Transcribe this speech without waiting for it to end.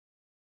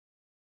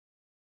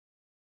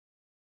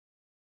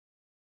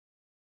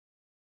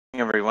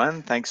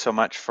Everyone. Thanks so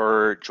much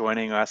for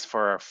joining us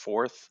for our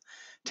fourth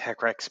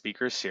TechRec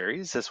speaker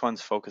series. This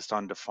one's focused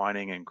on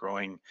defining and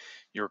growing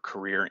your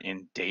career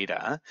in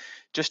data.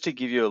 Just to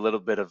give you a little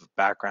bit of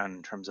background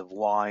in terms of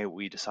why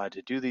we decided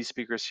to do these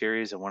speaker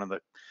series and one of the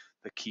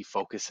key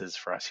focuses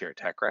for us here at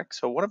TechRec.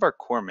 So one of our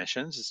core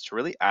missions is to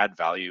really add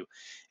value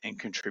and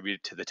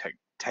contribute to the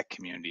tech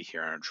community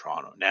here in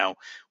Toronto. Now,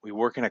 we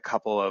work in a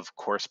couple of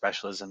core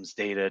specialisms,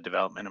 data,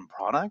 development, and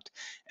product.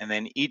 And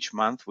then each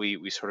month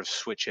we sort of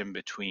switch in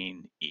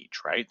between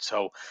each, right?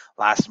 So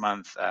last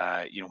month,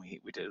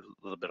 we did a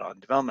little bit on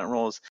development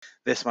roles.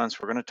 This month,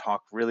 we're going to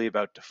talk really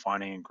about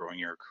defining and growing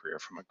your career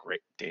from a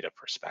great data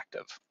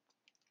perspective.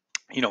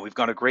 We've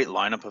got a great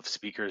lineup of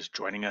speakers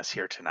joining us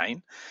here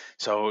tonight.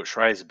 So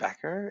Shreyas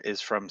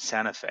is from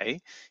Sanaofi.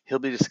 He'll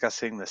be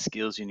discussing the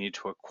skills you need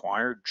to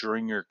acquire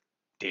during your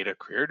data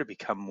career to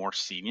become more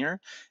senior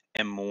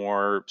and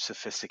more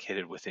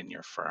sophisticated within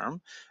your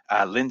firm.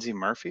 Lindsay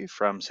Murphy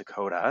from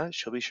Sakota,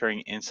 she'll be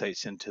sharing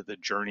insights into the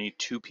journey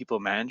to people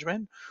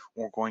management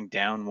or going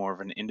down more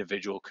of an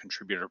individual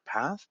contributor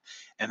path.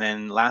 And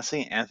then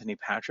lastly, Anthony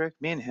Patrick,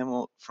 me and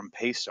him from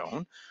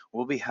Paystone,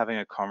 we'll be having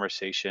a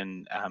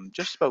conversation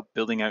just about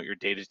building out your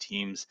data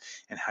teams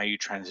and how you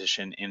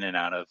transition in and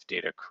out of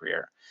data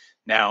career.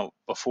 Now,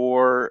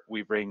 before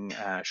we bring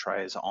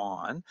Shreyas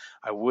on,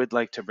 I would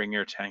like to bring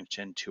your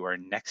attention to our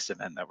next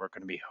event that we're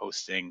going to be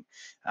hosting,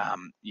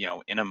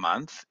 in a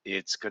month.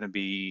 It's going to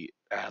be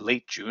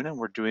late June, and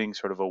we're doing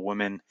sort of a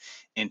Women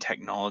in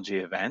Technology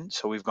event.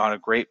 So we've got a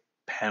great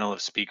panel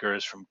of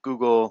speakers from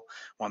Google,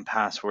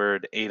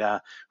 1Password,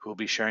 Ada, who will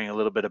be sharing a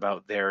little bit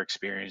about their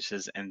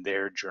experiences and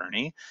their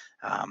journey,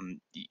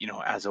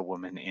 as a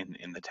woman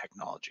in the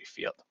technology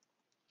field.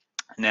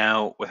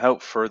 Now,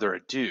 without further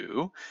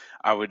ado,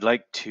 I would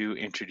like to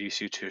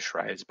introduce you to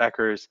Shreyas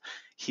Beckers.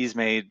 He's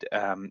made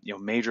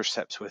major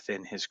steps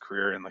within his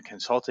career in the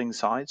consulting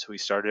side. So he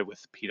started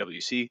with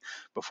PwC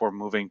before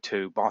moving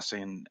to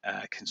Boston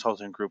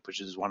Consulting Group,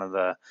 which is one of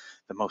the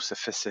most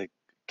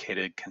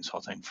sophisticated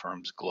consulting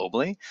firms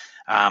globally.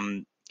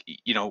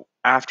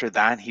 After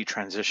that, he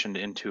transitioned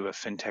into a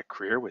fintech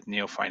career with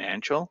Neo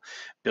Financial,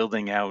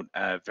 building out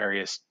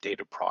various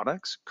data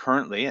products.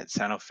 Currently at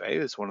Sanofi,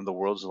 is one of the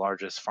world's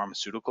largest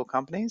pharmaceutical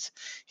companies.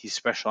 He's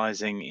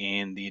specializing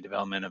in the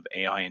development of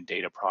AI and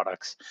data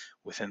products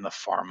within the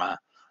pharma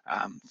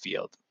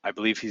field. I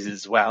believe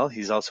he's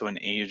also an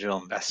angel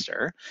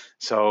investor.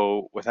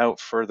 So without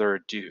further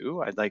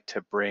ado, I'd like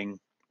to bring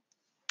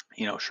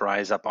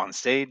Shreyas up on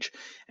stage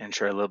and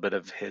share a little bit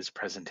of his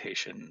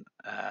presentation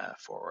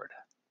forward.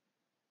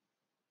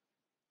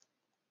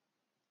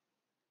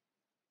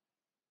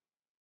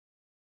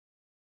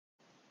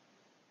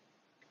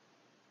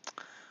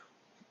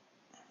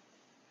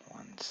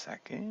 One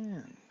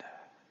second.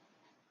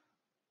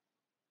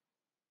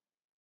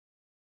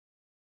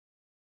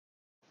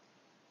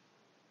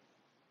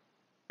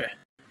 Okay.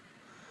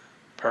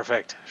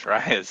 Perfect.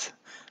 Shreyas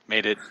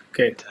made it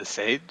Okay. to the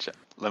stage.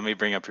 Let me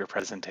bring up your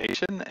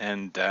presentation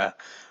and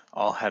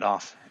I'll head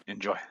off.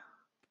 Enjoy.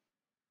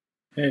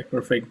 Hey,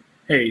 perfect.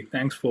 Hey,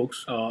 thanks,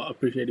 folks.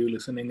 Appreciate you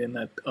listening in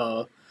at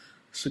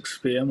 6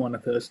 p.m. on a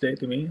Thursday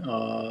to me.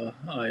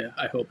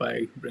 I hope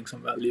I bring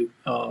some value.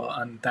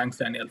 And thanks,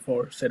 Daniel,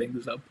 for setting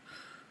this up.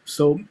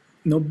 So,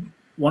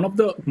 one of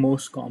the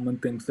most common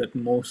things that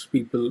most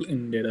people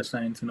in data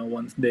science,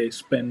 once they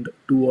spend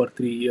 2 or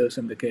 3 years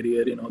in the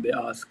career, they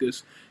ask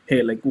is,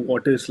 hey, like,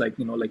 what is like,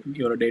 like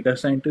you're a data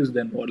scientist,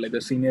 then what, like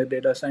a senior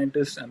data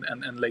scientist,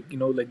 and like,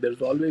 like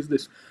there's always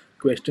this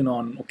question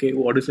on, okay,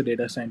 what is a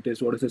data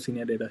scientist, what is a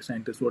senior data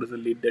scientist, what is a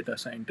lead data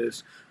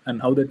scientist,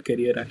 and how that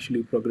career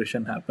actually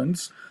progression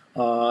happens.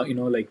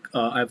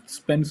 I've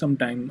spent some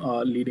time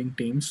leading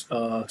teams,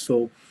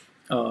 so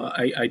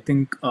I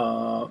think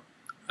I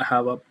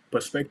have a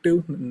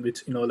perspective in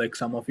which like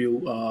some of you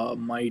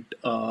might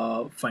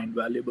find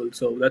valuable.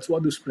 So that's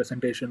what this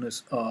presentation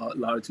is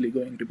largely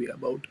going to be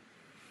about.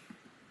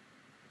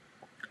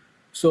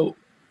 So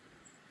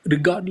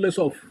regardless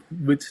of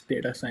which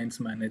data science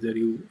manager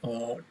you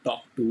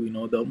talk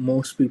to, the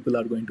most people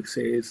are going to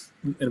say is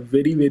a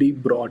very, very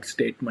broad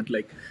statement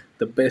like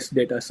the best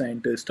data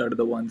scientists are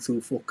the ones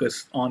who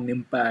focus on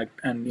impact,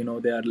 and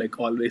they are like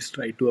always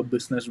try to a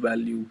business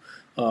value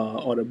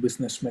or a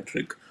business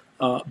metric.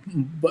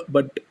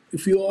 But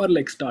if you are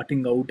like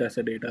starting out as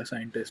a data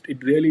scientist,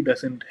 it really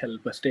doesn't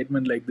help a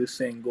statement like this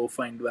saying go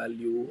find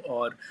value,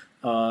 or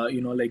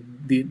like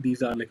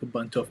these are like a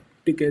bunch of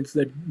tickets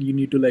that you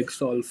need to like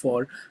solve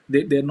for.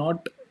 They're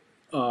not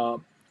uh,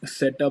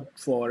 set up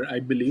for, I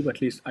believe,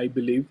 at least I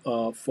believe,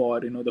 for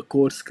the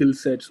core skill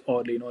sets,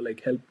 or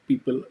like help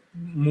people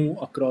move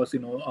across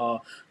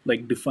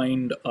like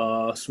defined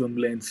swim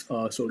lanes,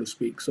 so to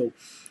speak. So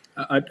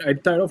I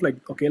thought of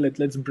like, okay,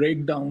 let's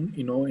break down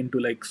into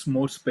like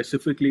more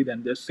specifically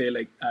than just say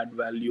like add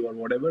value or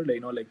whatever,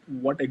 like, like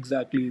what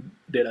exactly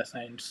data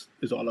science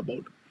is all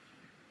about.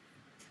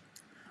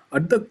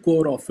 At the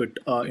core of it,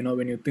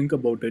 when you think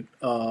about it,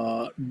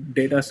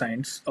 data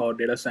science or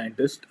data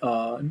scientist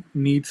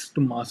needs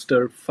to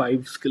master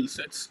 5 skill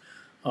sets.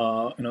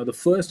 The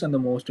first and the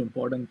most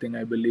important thing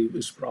I believe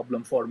is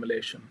problem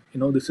formulation.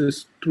 This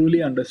is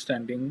truly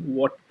understanding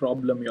what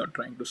problem you're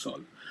trying to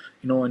solve.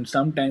 And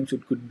sometimes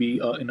it could be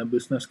in a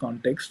business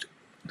context.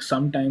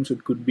 Sometimes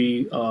it could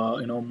be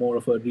more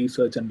of a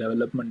research and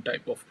development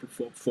type of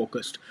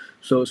focused.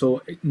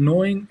 So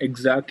knowing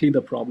exactly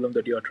the problem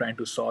that you're trying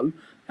to solve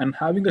and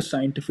having a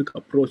scientific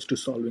approach to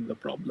solving the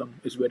problem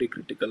is very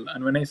critical.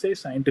 And when I say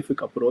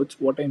scientific approach,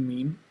 what I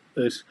mean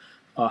is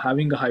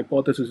having a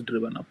hypothesis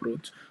driven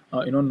approach.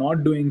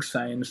 Not doing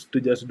science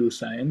to just do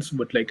science,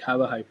 but like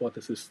have a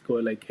hypothesis go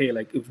like, hey,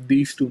 like if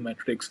these two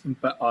metrics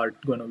are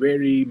going to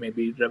vary,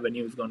 maybe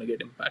revenue is going to get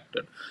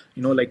impacted.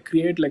 Like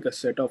create like a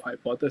set of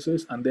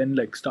hypotheses and then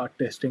like start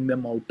testing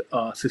them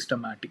out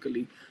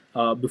systematically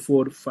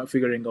before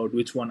figuring out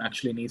which one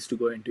actually needs to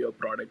go into your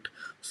product.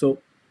 So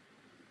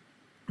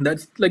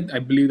that's like I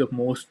believe the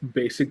most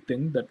basic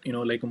thing that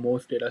like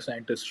most data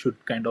scientists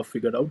should kind of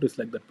figure out is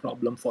like the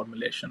problem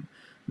formulation.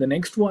 The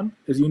next one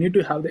is you need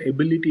to have the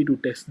ability to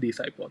test these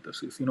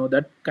hypotheses.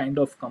 That kind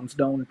of comes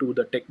down to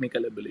the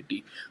technical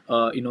ability.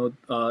 Like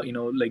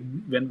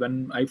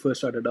when I first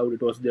started out,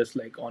 it was just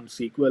like on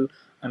SQL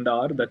and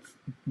R. That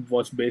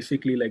was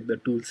basically like the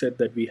tool set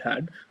that we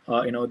had.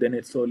 Then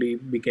it slowly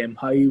became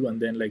Hive, and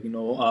then like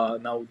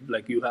now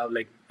like you have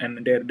like an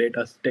entire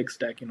data tech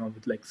stack,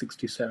 with like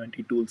 60,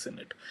 70 tools in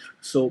it.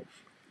 So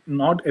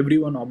not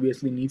everyone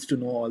obviously needs to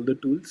know all the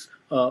tools,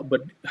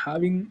 but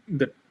having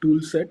the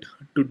tool set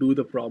to do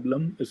the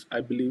problem is,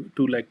 I believe,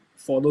 to like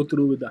follow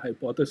through with the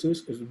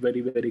hypothesis is very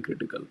very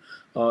critical.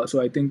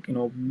 So I think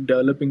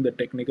developing the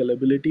technical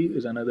ability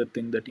is another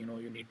thing that you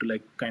need to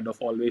like kind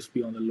of always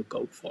be on the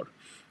lookout for.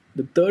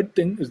 The third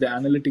thing is the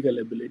analytical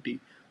ability.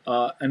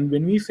 And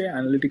when we say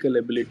analytical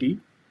ability,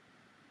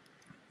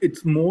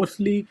 it's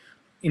mostly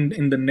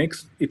in the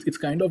next, it's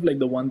kind of like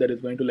the one that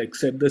is going to like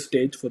set the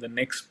stage for the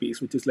next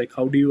piece, which is like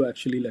how do you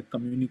actually like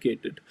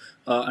communicate it.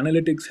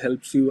 Analytics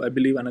helps you, I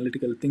believe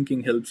analytical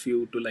thinking helps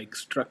you to like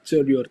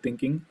structure your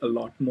thinking a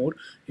lot more.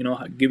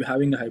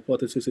 Having a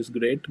hypothesis is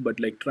great, but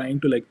like trying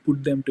to like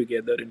put them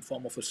together in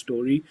form of a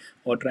story,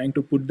 or trying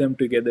to put them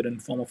together in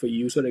form of a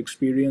user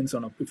experience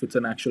on if it's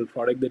an actual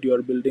product that you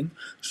are building.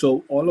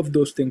 So all of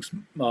those things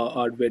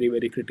are very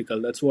very critical.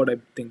 That's what I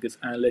think is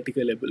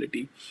analytical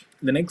ability.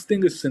 The next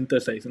thing is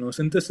synthesize.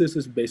 Synthesis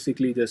is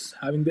basically just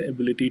having the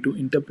ability to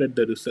interpret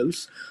the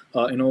results.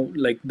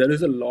 Like there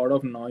is a lot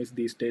of noise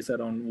these days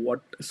around what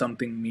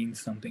something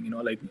means something.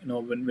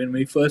 When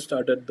we first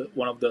started,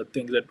 one of the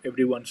things that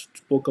everyone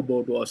spoke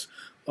about was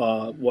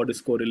what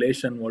is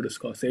correlation, what is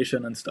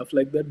causation, and stuff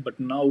like that. But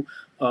now,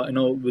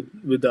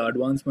 with the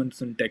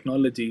advancements in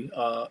technology,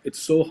 it's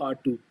so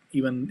hard to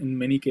even in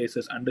many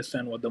cases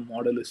understand what the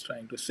model is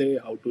trying to say,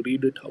 how to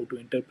read it, how to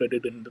interpret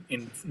it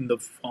in the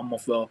form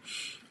of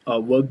a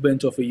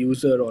workbench of a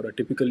user or a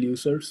typical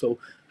user. So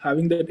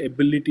having that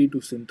ability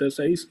to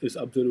synthesize is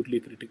absolutely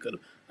critical.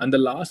 And the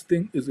last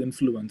thing is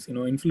influence.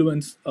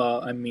 Influence,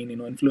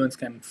 influence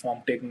can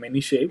take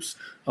many shapes.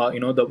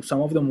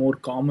 Some of the more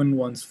common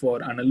ones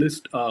for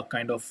analysts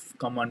kind of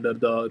come under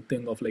the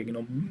thing of like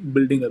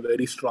building a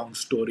very strong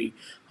story.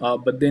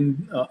 But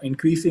then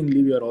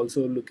increasingly we are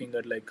also looking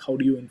at like how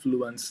do you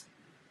influence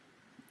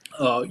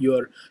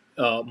your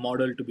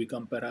model to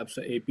become perhaps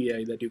an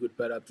API that you could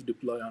perhaps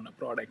deploy on a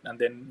product. And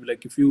then,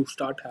 like, if you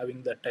start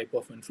having that type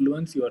of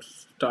influence, you are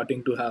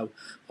starting to have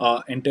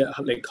entire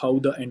like how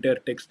the entire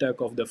tech stack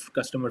of the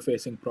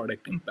customer-facing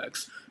product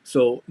impacts.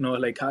 So,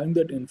 like having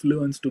that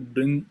influence to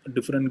bring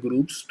different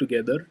groups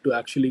together to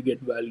actually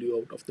get value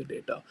out of the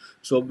data.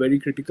 So, very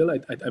critical.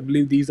 I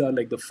believe these are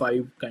like the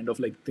five kind of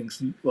like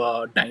things,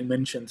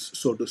 dimensions,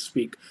 so to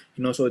speak.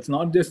 So it's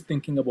not just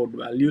thinking about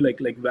value.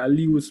 Like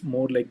value is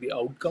more like the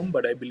outcome,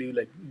 but I believe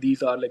like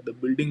these are like the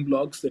building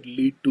blocks that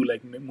lead to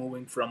like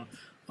moving from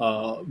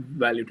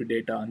value to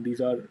data. And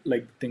these are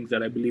like things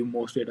that I believe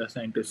most data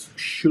scientists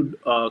should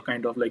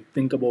kind of like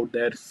think about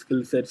their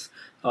skill sets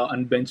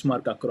and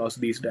benchmark across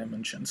these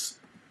dimensions.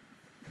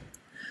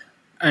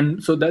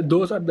 And so that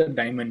those are the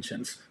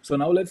dimensions. So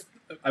now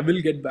I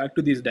will get back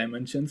to these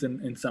dimensions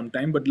in some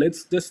time, but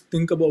let's just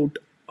think about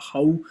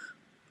how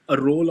a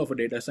role of a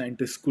data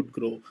scientist could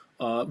grow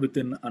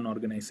within an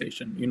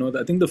organization.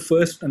 I think the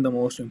first and the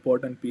most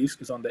important piece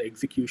is on the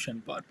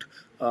execution part.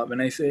 When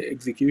I say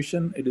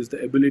execution, it is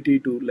the ability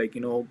to like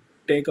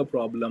take a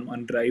problem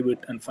and drive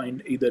it and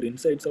find either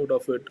insights out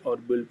of it, or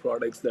build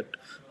products that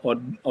or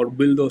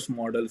build those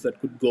models that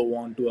could go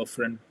on to a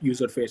front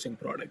user facing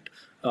product.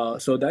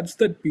 So that's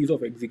the piece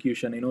of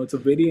execution. It's a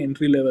very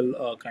entry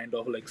level kind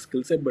of like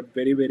skill set, but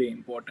very very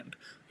important.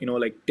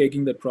 Like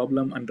taking the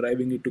problem and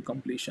driving it to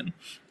completion.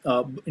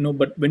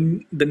 But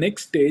when the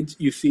next stage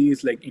you see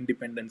is like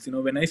independence.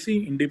 When I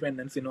see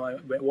independence,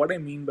 what I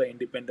mean by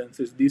independence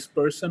is this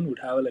person would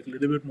have like a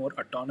little bit more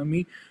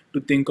autonomy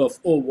to think of,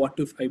 oh, what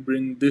if I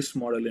bring this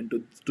model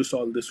into to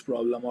solve this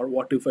problem, or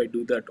what if I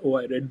do that, oh,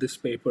 I read this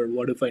paper,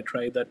 what if I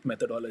try that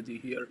methodology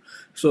here.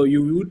 So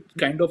you would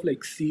kind of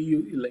like see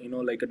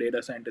like a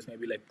data scientists,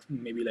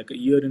 maybe like a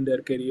year in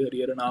their career,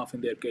 year and a half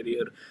in their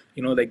career,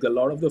 like a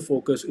lot of the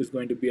focus is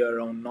going to be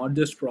around not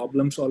just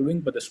problem solving,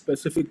 but the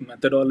specific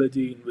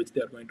methodology in which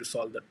they are going to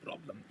solve that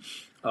problem.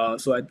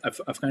 So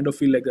I kind of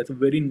feel like that's a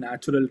very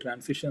natural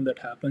transition that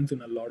happens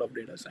in a lot of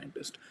data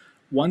scientists.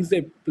 Once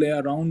they play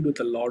around with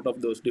a lot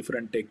of those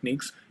different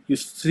techniques, you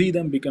see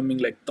them becoming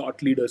like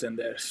thought leaders in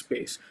their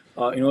space.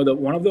 The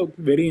one of the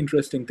very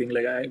interesting thing,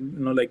 like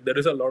like there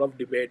is a lot of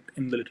debate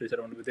in the literature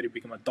around whether you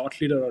become a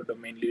thought leader or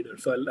domain leader.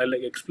 So I'll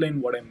like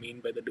explain what I mean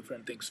by the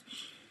different things.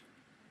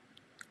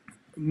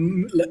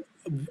 Like,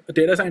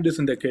 data scientists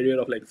in their career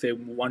of like say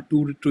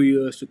 2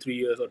 years to 3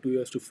 years or 2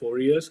 years to 4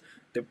 years,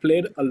 they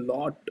played a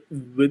lot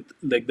with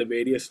like the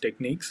various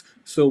techniques.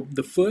 So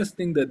the first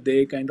thing that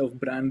they kind of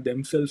brand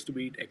themselves to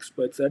be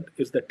experts at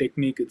is the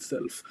technique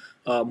itself,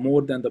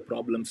 more than the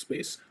problem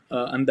space.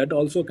 And that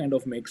also kind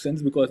of makes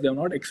sense because they have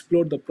not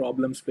explored the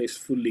problem space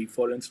fully.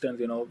 For instance,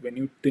 when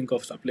you think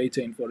of supply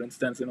chain, for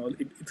instance,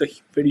 it's a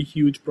very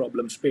huge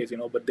problem space,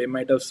 but they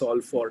might have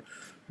solved for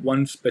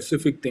one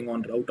specific thing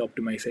on route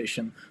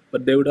optimization,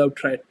 but they would have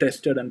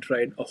tested and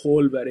tried a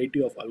whole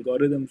variety of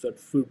algorithms that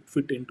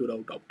fit into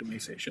route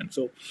optimization.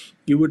 So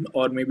you would,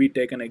 or maybe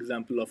take an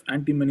example of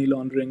anti-money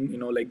laundering,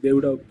 like they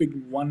would have picked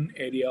one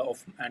area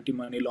of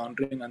anti-money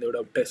laundering and they would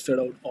have tested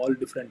out all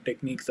different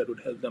techniques that would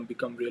help them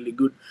become really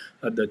good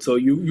at that. So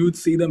you'd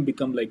see them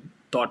become like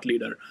thought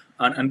leader.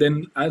 And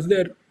then as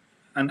they're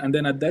and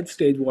then at that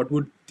stage, what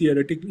would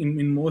theoretically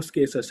in most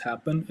cases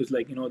happen is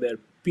like there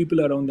people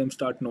around them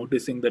start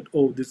noticing that,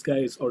 oh, this guy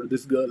is or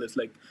this girl is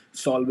like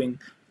solving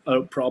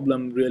a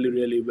problem really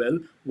really well.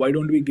 Why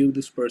don't we give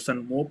this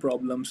person more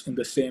problems in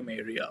the same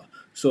area?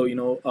 So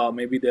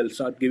maybe they'll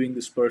start giving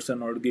this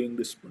person or giving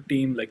this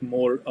team like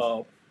more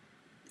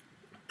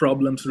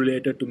problems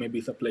related to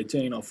maybe supply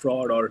chain or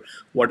fraud or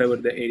whatever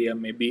the area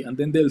may be, and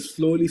then they'll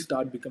slowly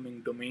start becoming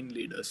domain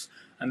leaders.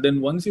 And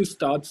then once you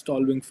start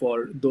solving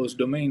for those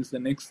domains, the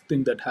next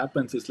thing that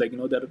happens is like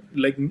that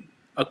like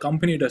a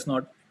company does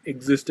not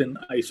exist in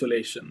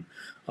isolation.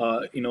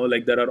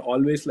 Like there are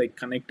always like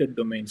connected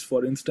domains.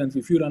 For instance,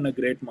 if you run a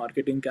great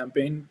marketing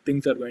campaign,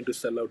 things are going to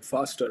sell out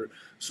faster.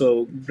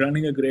 So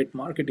running a great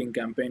marketing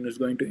campaign is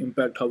going to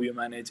impact how you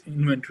manage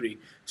inventory.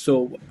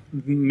 So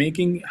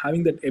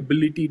having that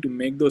ability to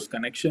make those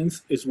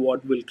connections is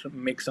what will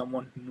make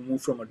someone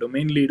move from a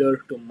domain leader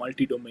to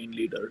multi-domain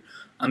leader.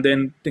 And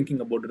then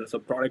thinking about it as a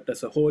product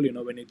as a whole,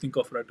 when you think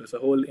of product as a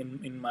whole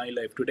in my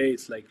life today,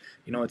 it's like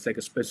it's like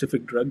a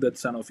specific drug that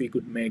Sanofi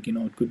could make.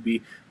 It could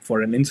be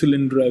for an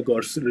insulin drug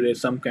or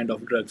some kind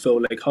of drug. So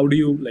like how do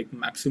you like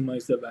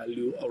maximize the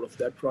value out of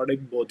that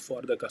product, both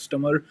for the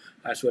customer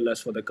as well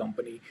as for the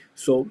company?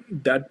 So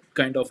that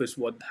kind of is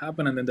what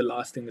happened. And then the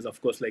last thing is,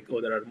 of course, like,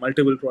 oh, there are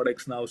multiple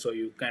products now, so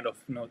you kind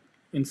of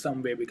in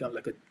some way become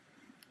like a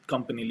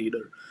company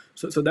leader.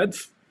 So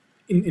that's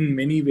in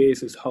many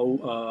ways is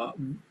how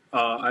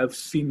I've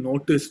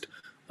noticed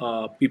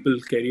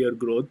people's career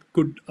growth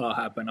could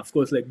happen. Of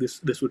course, like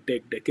this would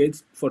take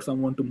decades for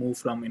someone to move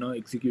from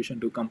execution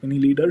to company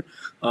leader,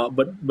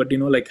 but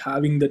like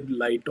having that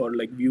light or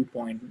like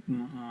viewpoint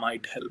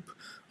might help.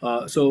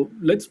 So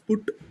let's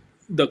put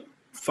the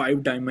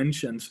 5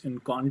 dimensions in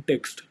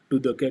context to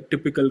the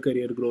typical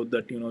career growth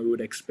that you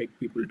would expect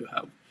people to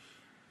have.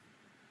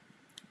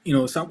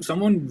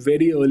 Someone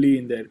very early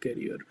in their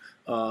career,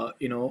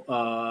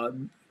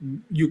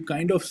 you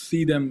kind of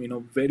see them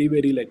very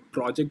very like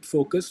project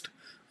focused,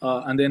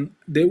 and then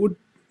they would,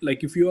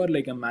 like, if you are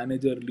like a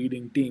manager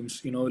leading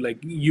teams, like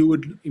you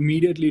would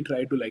immediately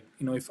try to, like,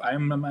 if I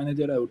am a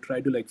manager, I would try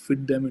to like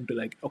fit them into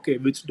like, okay,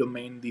 which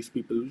domain these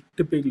people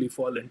typically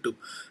fall into.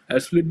 I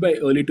split by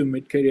early to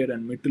mid career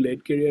and mid to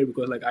late career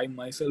because like I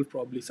myself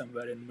probably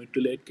somewhere in mid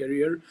to late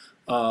career,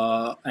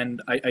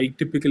 and I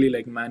typically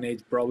like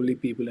manage probably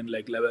people in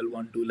like level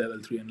 1 to level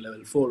 3 and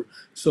level 4.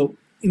 So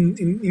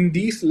in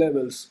these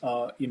levels,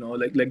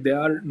 like they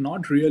are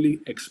not really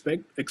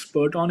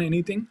expert on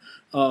anything,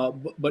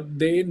 but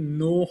they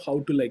know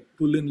how to like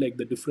pull in like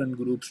the different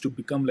groups to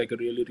become like a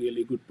really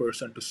really good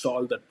person to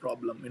solve that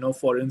problem.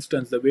 For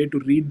instance, the way to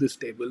read this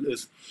table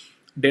is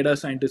data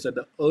scientists at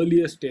the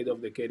earliest stage of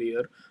their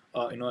career,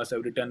 as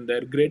I've written,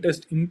 their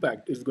greatest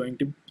impact is going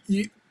to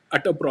be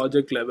at a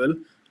project level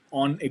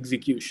on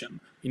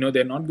execution.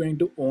 They're not going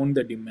to own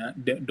the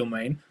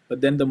domain,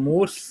 but then the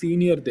more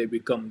senior they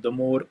become, the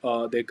more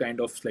they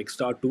kind of like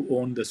start to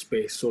own the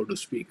space, so to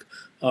speak.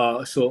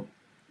 So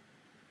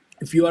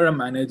if you are a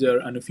manager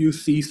and if you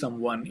see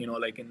someone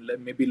like in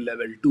maybe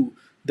level 2,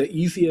 the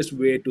easiest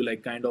way to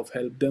like kind of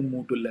help them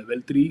move to level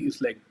 3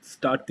 is like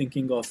start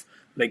thinking of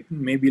like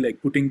maybe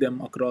like putting them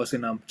across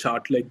in a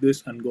chart like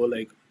this and go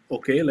like,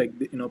 okay, like,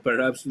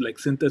 perhaps like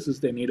synthesis,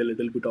 they need a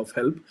little bit of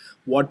help.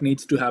 What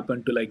needs to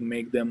happen to like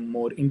make them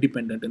more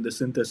independent in the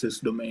synthesis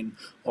domain,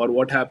 or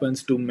what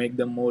happens to make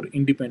them more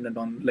independent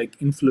on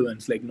like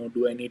influence, like,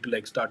 do I need to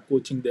like start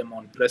coaching them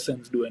on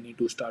presence, do I need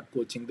to start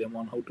coaching them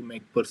on how to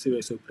make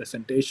persuasive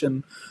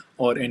presentation,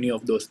 or any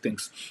of those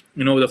things.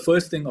 The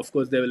first thing, of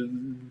course, they will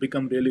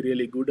become really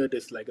really good at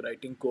is like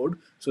writing code.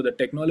 So the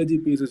technology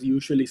piece is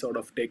usually sort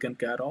of taken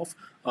care of.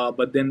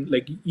 But then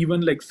like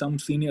even like some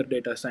senior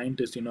data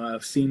scientists,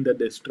 I've seen that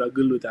they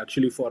struggle with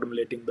actually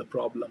formulating the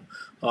problem.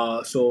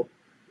 So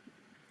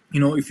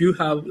if you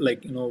have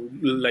like,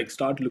 like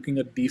start looking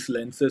at these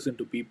lenses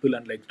into people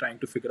and like trying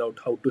to figure out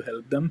how to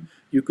help them,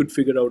 you could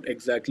figure out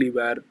exactly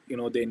where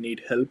they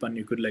need help, and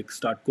you could like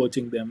start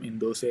coaching them in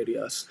those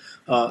areas.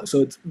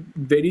 So it's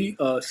very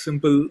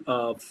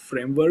simple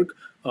framework.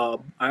 I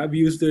have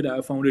used it, I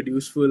have found it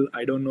useful.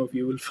 I don't know if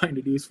you will find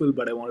it useful,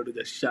 but I wanted to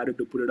just share it,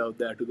 to put it out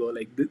there, to go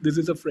like, this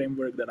is a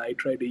framework that I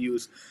try to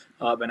use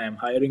when I'm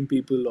hiring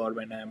people, or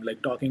when I'm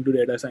like talking to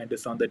data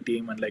scientists on the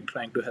team and like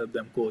trying to help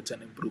them coach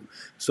and improve.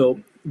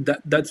 So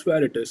that's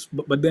where it is.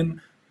 But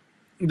then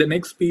the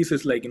next piece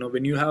is like,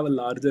 when you have a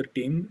larger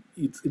team,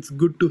 it's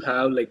good to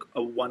have like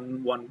a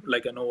one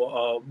like,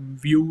 a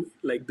view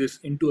like this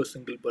into a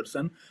single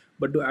person.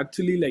 But to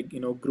actually like,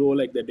 grow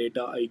like the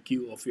data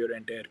IQ of your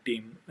entire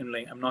team, and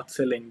like, I'm not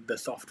selling the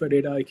software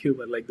data IQ,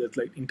 but like there's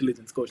like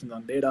intelligence quotients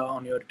on data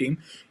on your team,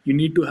 you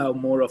need to have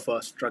more of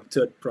a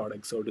structured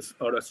product,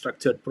 or a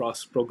structured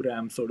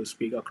program, so to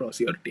speak, across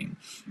your team.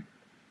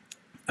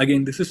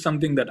 Again, this is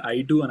something that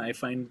I do and I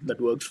find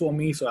that works for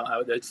me. So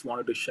I just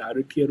wanted to share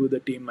it here with the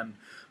team,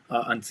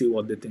 and see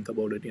what they think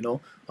about it.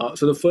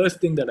 So the first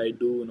thing that I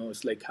do,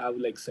 is like have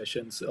like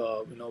sessions,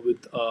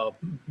 with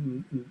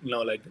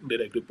like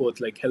direct reports,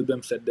 like help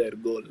them set their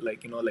goal.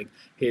 Like, like,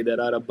 hey, there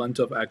are a bunch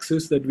of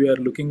axes that we are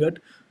looking at.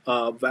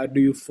 Where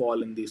do you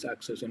fall in these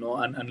axes?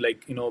 And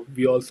like,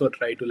 we also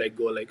try to like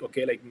go like,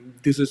 okay, like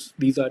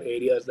these are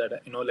areas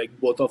that like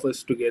both of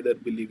us together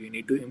believe you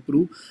need to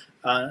improve.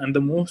 And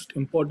the most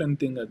important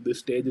thing at this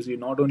stage is you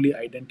not only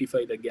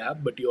identify the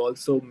gap, but you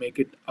also make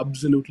it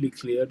absolutely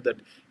clear that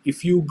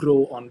if you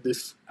grow on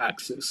this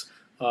axis,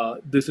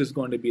 this is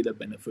going to be the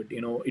benefit.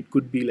 It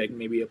could be like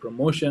maybe a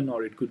promotion,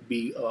 or it could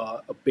be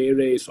a pay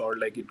raise, or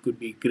like it could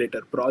be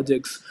greater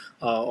projects,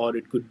 or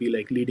it could be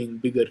like leading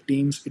bigger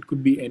teams. It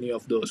could be any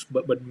of those,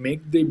 but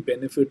make the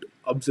benefit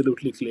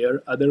absolutely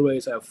clear.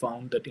 Otherwise, I've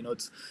found that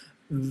it's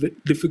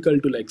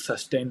difficult to like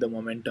sustain the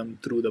momentum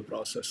through the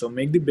process. So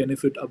make the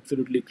benefit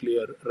absolutely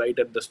clear right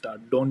at the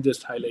start. Don't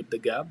just highlight the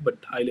gap, but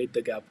highlight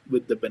the gap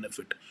with the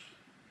benefit.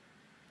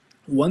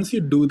 Once you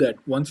do that,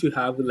 once you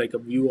have like a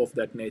view of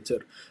that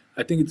nature,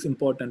 I think it's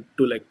important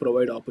to like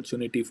provide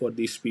opportunity for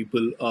these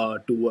people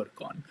to work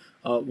on.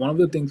 One of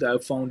the things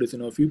I've found is,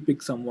 if you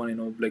pick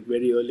someone, like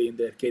very early in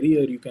their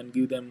career, you can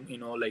give them,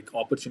 like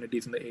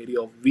opportunities in the area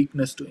of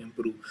weakness to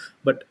improve.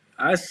 But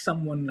as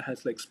someone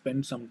has like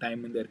spent some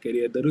time in their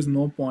career, there is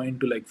no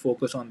point to like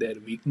focus on their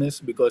weakness,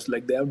 because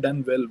like they have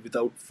done well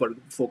without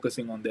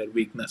focusing on their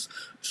weakness.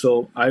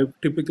 So I've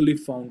typically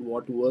found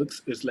what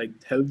works is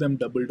like help them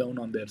double down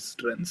on their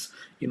strengths.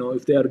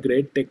 If they are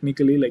great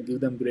technically, like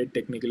give them great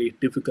technically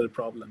difficult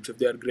problems. If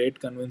they are great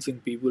convincing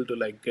people to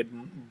like get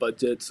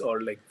budgets,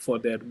 or like for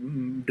their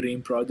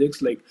dream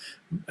projects, like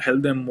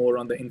help them more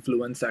on the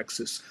influence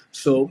axis.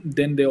 So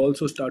then they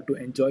also start to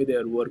enjoy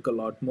their work a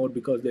lot more,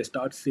 because they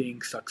start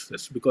seeing success.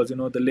 Because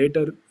the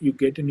later you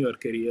get in your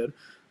career,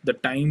 the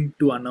time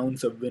to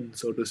announce a win,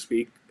 so to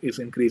speak, is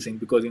increasing.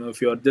 Because if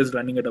you're just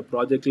running at a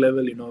project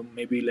level,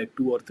 maybe like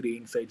 2 or 3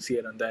 insights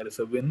here and there is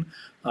a win.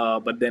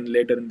 But then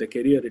later in the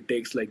career, it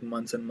takes like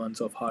months and months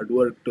of hard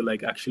work to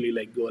like actually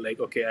like go like,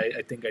 okay,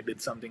 I think I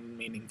did something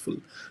meaningful.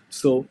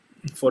 So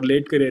for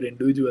late career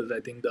individuals,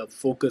 I think the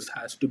focus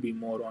has to be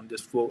more on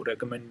just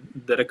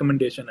the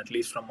recommendation, at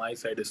least from my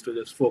side, is to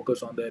just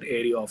focus on their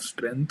area of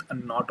strength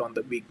and not on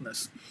the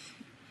weakness.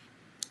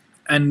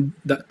 And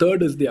the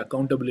third is the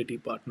accountability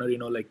partner.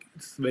 Like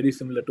it's very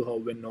similar to how,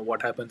 when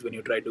what happens when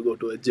you try to go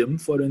to a gym,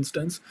 for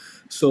instance.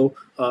 So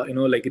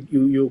like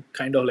you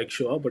kind of like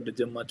show up at the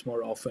gym much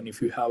more often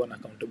if you have an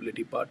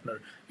accountability partner.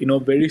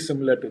 Very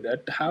similar to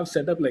that, have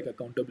set up like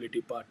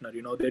accountability partner.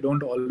 They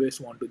don't always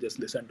want to just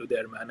listen to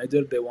their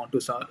manager. They want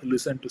to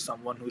listen to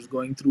someone who's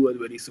going through a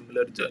very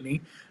similar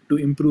journey, to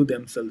improve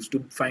themselves,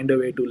 to find a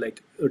way to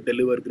like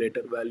deliver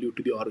greater value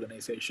to the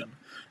organization.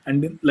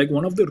 And then, like,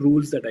 one of the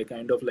rules that I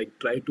kind of like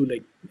try to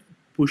like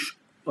push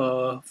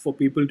for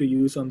people to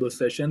use on those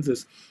sessions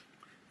is,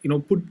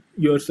 put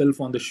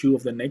yourself on the shoe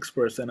of the next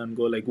person and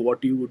go like,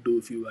 what you would do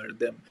if you were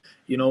them.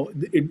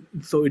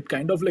 So it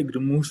kind of like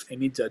removes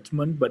any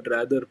judgment, but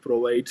rather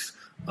provides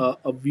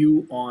a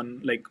view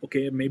on like,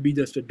 okay, maybe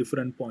just a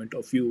different point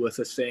of view,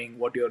 versus saying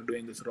what you're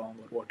doing is wrong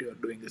or what you're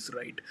doing is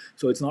right.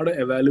 So it's not an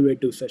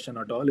evaluative session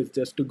at all. It's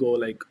just to go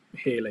like,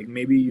 hey, like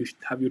maybe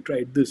have you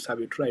tried this, have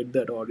you tried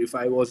that, or if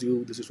I was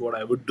you, this is what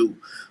I would do.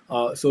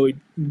 So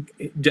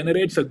it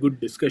generates a good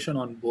discussion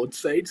on both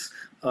sides,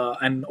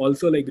 and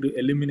also like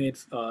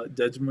eliminates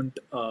judgment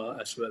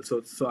as well.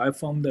 So I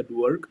found that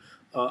work.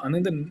 And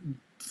then the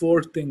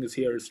fourth thing is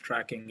here is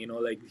tracking.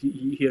 Like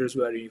here's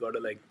where you got to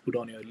like put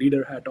on your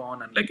leader hat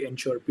on and like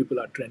ensure people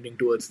are trending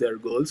towards their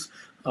goals.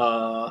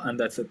 And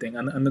that's the thing.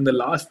 And then the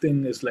last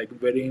thing is like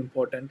very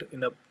important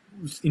in a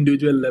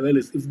individual level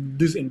is if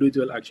this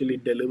individual actually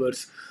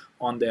delivers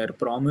on their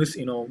promise.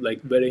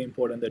 Like very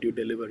important that you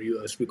deliver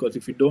yours, because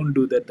if you don't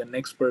do that, the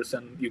next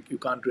person, you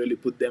can't really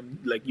put them,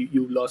 like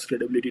you lost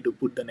credibility to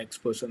put the next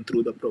person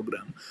through the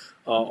program,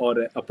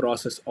 or a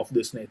process of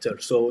this nature.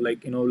 So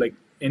like like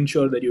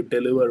ensure that you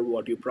deliver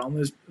what you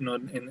promised.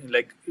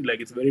 Like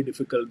it's very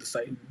difficult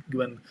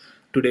given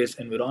today's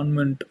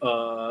environment,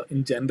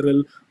 in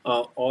general,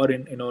 or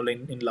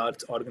in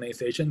large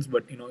organizations.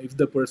 But if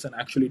the person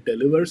actually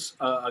delivers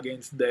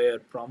against their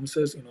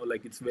promises,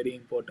 like it's very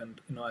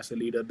important, as a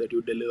leader, that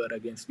you deliver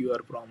against your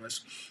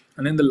promise.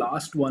 And then the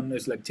last one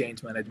is like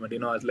change management.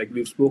 As like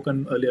we've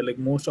spoken earlier, like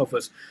most of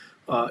us,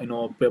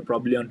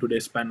 probably on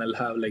today's panel,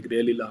 have like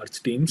really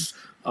large teams.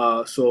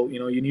 So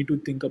you need to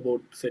think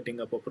about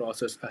setting up a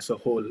process as a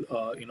whole.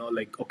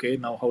 Like, okay,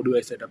 now how do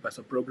I set up as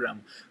a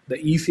program? The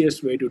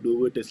easiest way to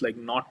do it is like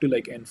not to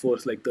like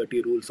enforce like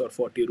 30 rules or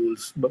 40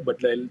 rules,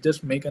 but I'll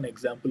just make an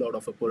example out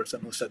of a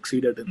person who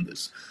succeeded in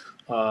this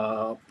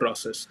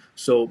process.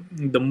 So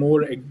the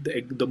more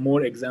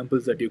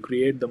examples that you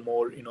create, the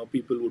more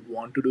people would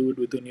want to do it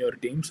within your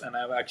teams. And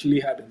I've actually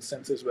had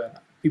instances where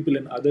people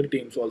in other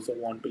teams also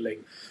want to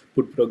like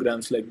put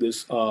programs like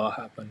this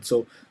happen.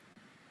 So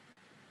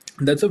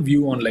that's a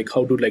view on like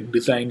how to like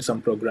design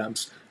some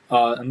programs.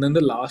 And then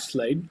the last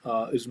slide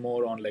is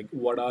more on like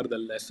what are the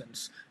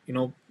lessons.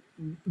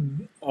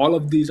 All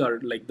of these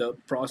are like the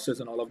process,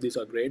 and all of these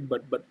are great,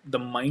 but the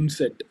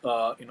mindset,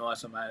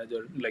 as a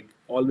manager, like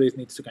always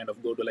needs to kind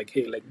of go to like,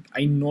 hey, like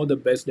I know the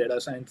best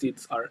data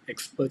scientists are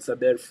experts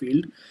at their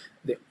field.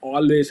 They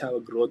always have a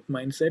growth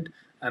mindset,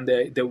 and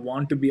they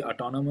want to be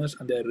autonomous,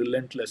 and they're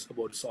relentless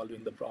about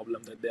solving the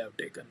problem that they have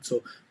taken.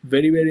 So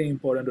very very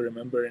important to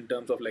remember in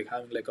terms of like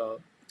having like a,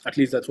 at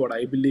least that's what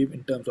I believe,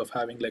 in terms of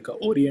having like a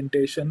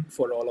orientation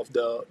for all of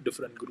the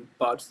different group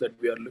parts that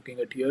we are looking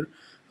at here.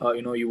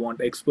 You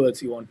want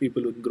experts, you want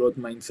people with growth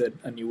mindset,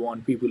 and you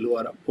want people who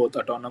are both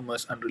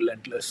autonomous and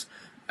relentless.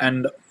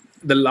 And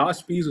the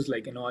last piece is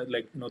like,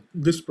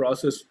 this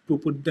process, to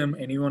put them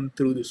anyone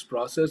through this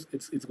process,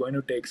 it's going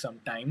to take some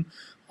time.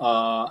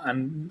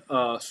 And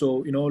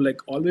so like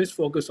always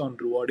focus on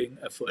rewarding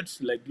efforts,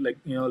 like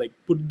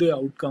put the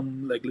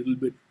outcome like a little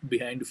bit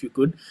behind if you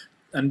could,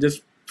 and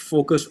just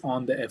focus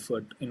on the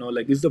effort.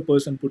 Like, is the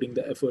person putting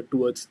the effort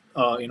towards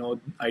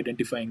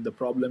identifying the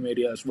problem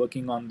areas,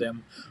 working on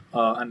them,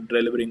 and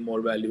delivering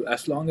more value?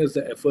 As long as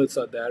the efforts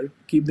are there,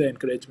 keep the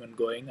encouragement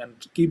going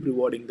and keep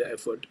rewarding the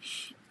effort.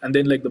 And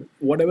then like the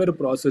whatever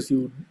process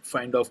you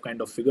kind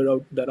of figure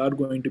out, there are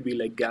going to be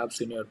like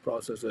gaps in your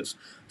processes.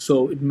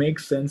 So it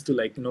makes sense to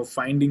like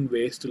finding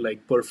ways to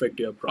like perfect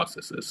your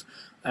processes.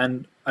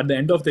 And at the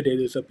end of the day,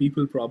 there's a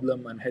people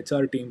problem, and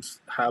HR teams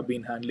have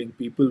been handling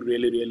people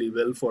really really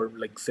well for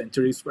like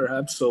centuries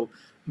perhaps. So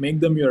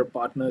make them your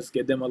partners,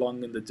 get them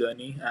along in the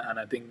journey, and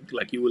I think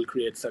like you will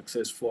create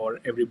success for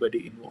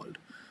everybody involved.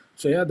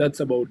 So yeah,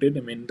 that's about it. I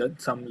mean,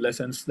 that's some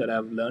lessons that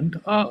I've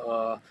learned.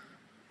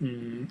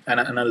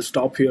 And I'll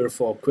stop here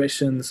for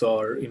questions,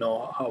 or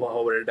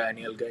however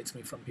Daniel guides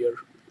me from here.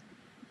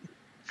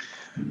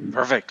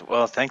 Perfect.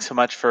 Well, thanks so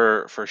much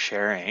for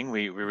sharing.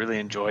 We really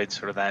enjoyed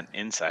sort of that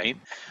insight.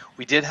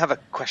 We did have a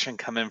question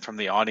come in from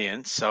the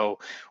audience, so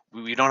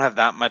we don't have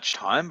that much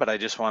time, but I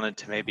just wanted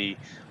to maybe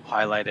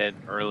highlight it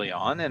early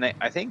on. And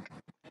I think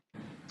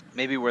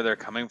maybe where they're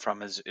coming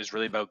from is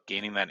really about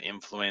gaining that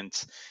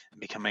influence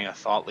and becoming a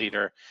thought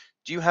leader.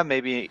 Do you have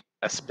maybe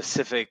a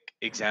specific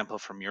example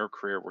from your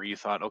career where you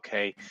thought,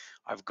 okay,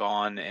 I've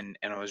gone and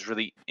I was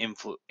really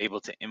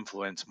able to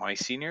influence my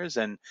seniors,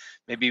 and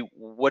maybe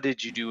what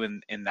did you do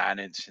in that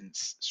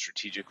instance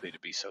strategically to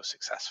be so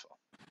successful?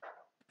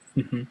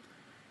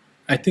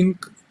 I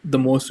think the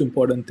most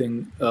important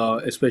thing,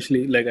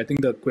 especially like I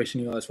think the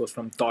question you asked was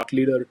from thought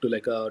leader to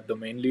like a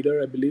domain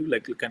leader, I believe.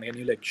 Like, can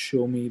you like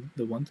show me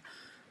the ones?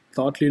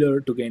 Thought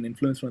leader to gain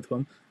influence from the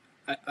firm.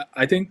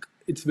 I think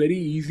it's very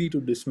easy to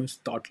dismiss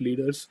thought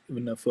leaders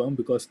in a firm,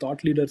 because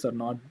thought leaders are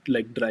not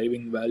like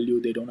driving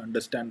value. They don't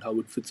understand how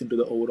it fits into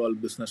the overall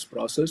business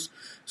process.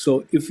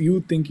 So if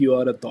you think you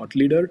are a thought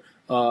leader,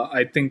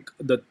 I think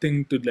the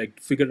thing to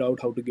like figure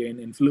out how to gain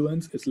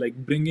influence is like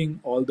bringing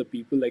all the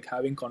people, like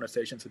having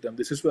conversations with them.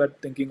 This is where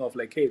thinking of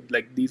like, hey,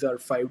 like these are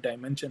 5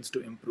 dimensions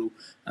to improve,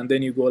 and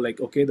then you go like,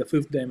 okay, the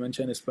fifth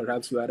dimension is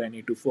perhaps where I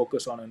need to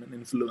focus on an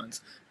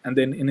influence. And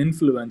then in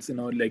influence,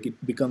 like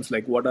it becomes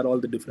like, what are all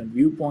the different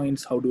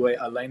viewpoints? How do I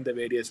align the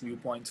various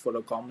viewpoints for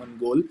a common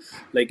goal?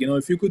 Like,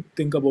 if you could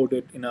think about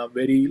it in a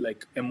very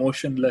like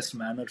emotionless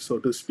manner, so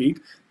to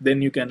speak,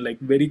 then you can like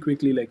very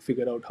quickly like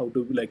figure out how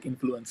to like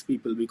influence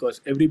people,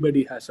 because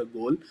everybody has a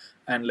goal.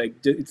 And like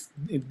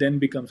it then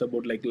becomes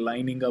about like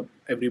lining up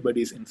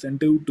everybody's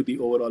incentive to the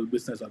overall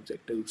business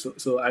objective.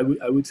 So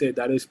I would say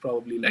that is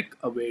probably like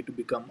a way to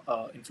become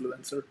a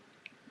influencer.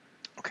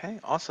 Okay,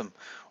 awesome.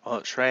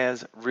 Well,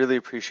 Shreyas, really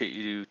appreciate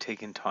you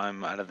taking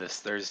time out of this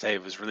Thursday.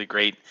 It was really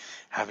great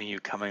having you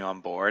coming on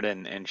board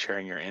and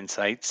sharing your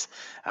insights.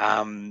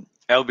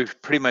 That'll be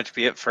pretty much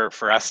be it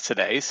for us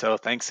today. So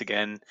thanks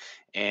again,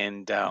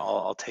 and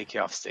I'll take you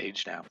off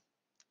stage now.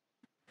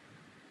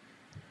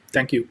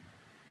 Thank you.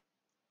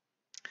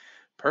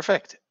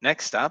 Perfect.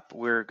 Next up,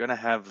 we're going to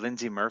have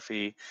Lindsay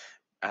Murphy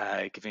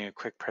giving a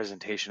quick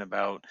presentation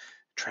about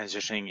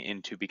transitioning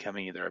into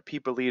becoming either a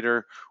people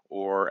leader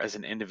or as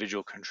an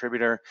individual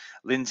contributor.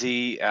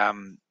 Lindsay,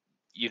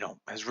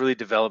 has really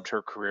developed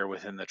her career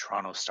within the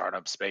Toronto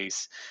startup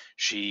space.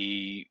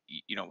 She,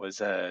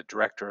 was a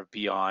director of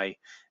BI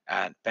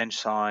at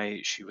Benchsci.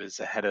 She was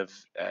the head of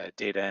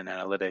data and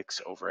analytics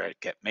over at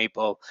Get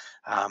Maple,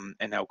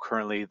 and now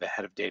currently the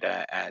head of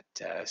data at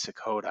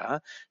Sakota.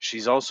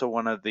 She's also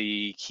one of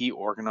the key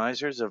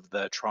organizers of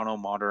the Toronto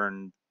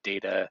Modern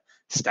Data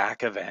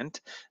Stack event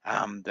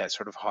that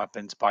sort of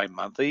happens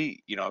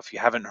bi-monthly. If you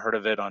haven't heard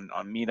of it on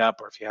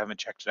Meetup, or if you haven't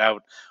checked it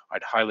out,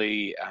 I'd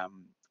highly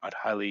I'd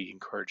highly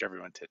encourage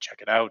everyone to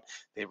check it out.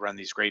 They run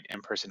these great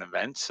in-person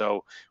events.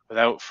 So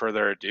without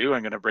further ado,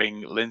 I'm going to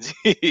bring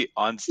Lindsay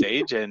on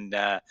stage and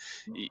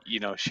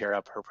share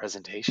up her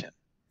presentation.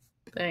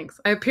 Thanks.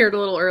 I appeared a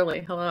little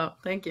early. Hello.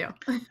 Thank you.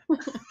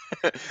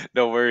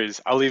 No worries.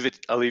 I'll leave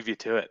you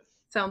to it.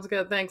 Sounds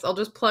good. Thanks. I'll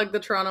just plug the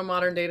Toronto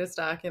Modern Data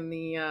Stack in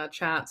the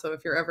chat. So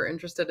if you're ever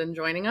interested in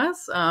joining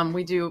us,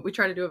 we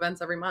try to do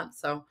events every month.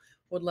 So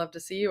would love to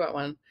see you at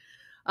one.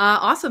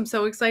 Awesome.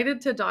 So excited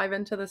to dive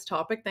into this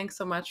topic. Thanks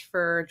so much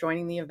for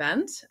joining the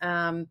event.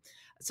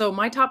 So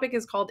my topic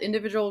is called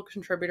individual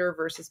contributor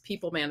versus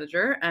people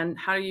manager, and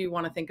how do you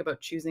want to think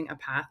about choosing a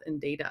path in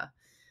data?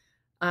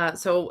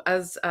 So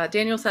as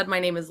Daniel said, my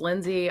name is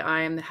Lindsay.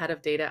 I am the head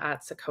of data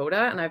at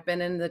Sakota, and I've been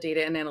in the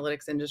data and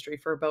analytics industry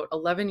for about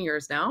 11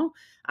 years now.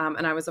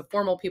 And I was a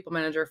formal people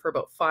manager for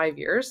about 5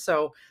 years.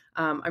 So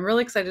I'm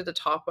really excited to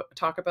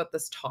talk about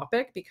this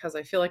topic because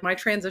I feel like my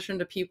transition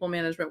to people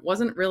management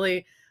wasn't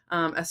really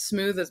as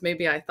smooth as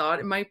maybe I thought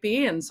it might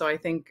be. And so I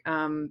think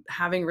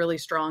having really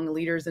strong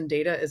leaders in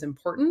data is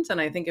important. And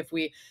I think if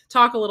we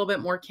talk a little bit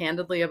more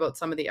candidly about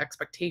some of the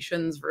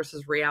expectations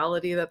versus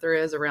reality that there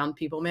is around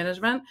people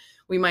management,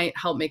 we might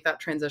help make that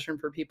transition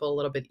for people a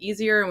little bit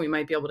easier. And we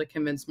might be able to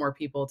convince more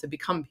people to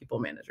become people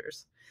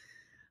managers.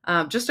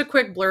 Just a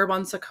quick blurb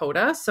on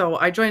Sakota. So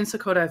I joined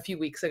Sakota a few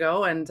weeks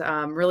ago and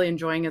really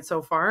enjoying it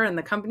so far. And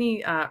the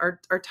company, our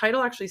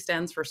title actually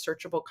stands for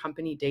searchable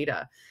company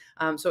data.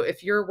 So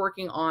if you're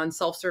working on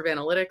self-serve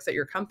analytics at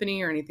your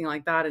company or anything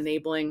like that,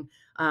 enabling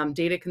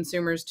data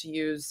consumers to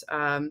use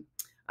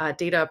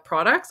data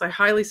products, I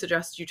highly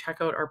suggest you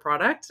check out our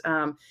product.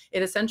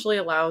 It essentially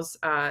allows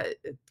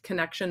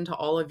connection to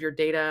all of your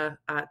data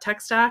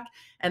tech stack,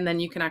 and then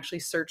you can actually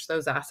search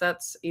those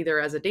assets either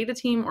as a data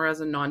team or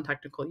as a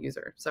non-technical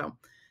user. So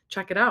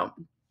check it out.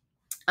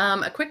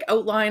 A quick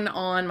outline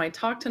on my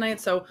talk tonight.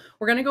 So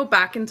we're going to go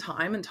back in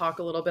time and talk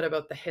a little bit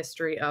about the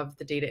history of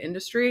the data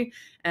industry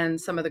and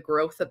some of the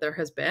growth that there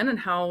has been and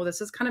how this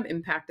has kind of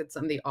impacted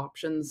some of the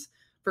options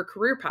for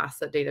career paths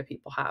that data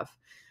people have.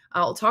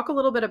 I'll talk a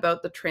little bit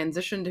about the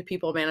transition to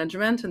people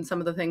management and some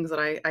of the things that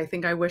I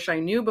think I wish I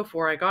knew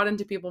before I got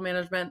into people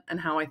management, and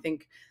how I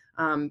think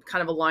kind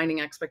of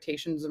aligning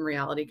expectations and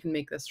reality can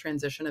make this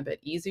transition a bit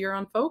easier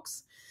on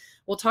folks.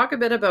 We'll talk a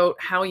bit about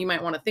how you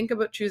might want to think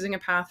about choosing a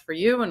path for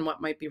you and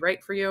what might be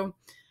right for you.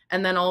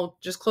 And then I'll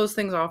just close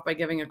things off by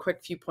giving a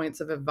quick few points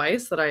of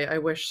advice that I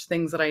wish,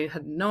 things that I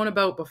had known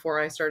about before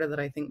I started that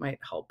I think might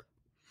help.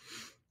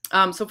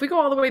 So if we go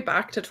all the way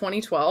back to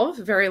 2012,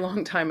 a very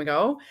long time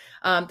ago,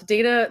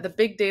 the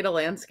big data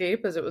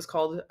landscape, as it was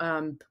called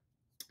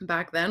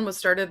back then, was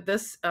started.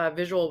 This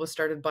visual was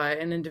started by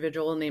an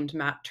individual named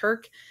Matt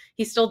Turk.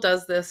 He still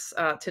does this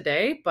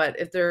today, but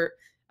if there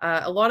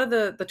a lot of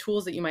the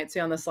tools that you might see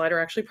on the slide are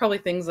actually probably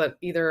things that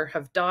either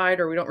have died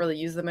or we don't really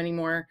use them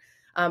anymore.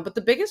 But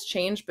the biggest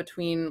change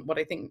between what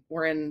I think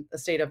we're in the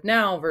state of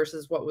now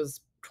versus what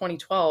was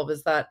 2012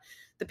 is that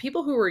the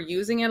people who were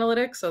using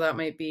analytics, so that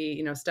might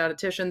be,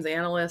 statisticians,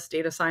 analysts,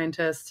 data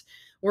scientists,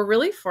 were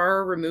really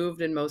far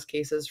removed in most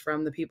cases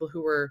from the people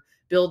who were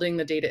building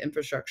the data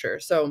infrastructure.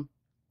 So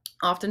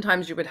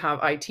oftentimes you would have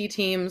IT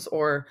teams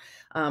or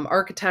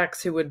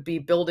architects who would be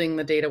building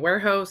the data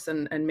warehouse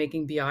and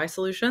making BI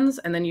solutions.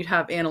 And then you'd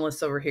have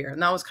analysts over here.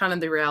 And that was kind of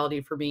the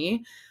reality for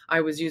me. I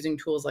was using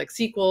tools like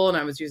SQL and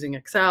I was using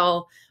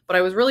Excel, but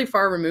I was really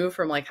far removed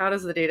from like, how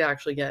does the data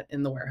actually get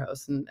in the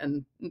warehouse?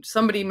 And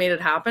somebody made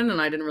it happen,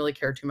 and I didn't really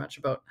care too much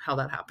about how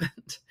that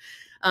happened.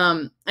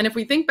 And if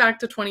we think back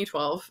to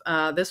 2012,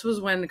 this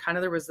was when kind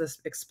of there was this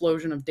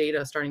explosion of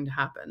data starting to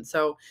happen.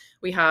 So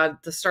we had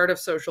the start of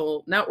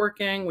social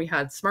networking, we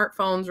had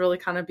smartphones really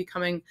kind of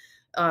becoming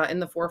in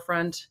the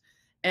forefront,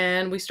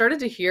 and we started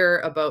to hear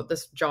about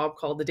this job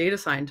called the data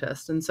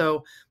scientist. And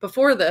so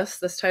before this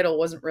title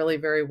wasn't really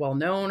very well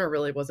known or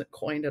really wasn't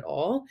coined at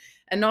all.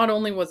 And not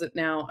only was it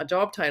now a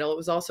job title, it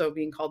was also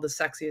being called the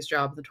sexiest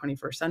job of the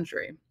 21st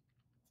century.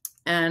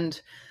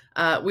 And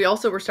we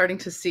also were starting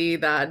to see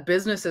that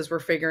businesses were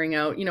figuring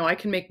out, I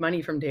can make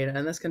money from data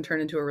and this can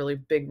turn into a really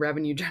big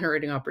revenue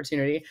generating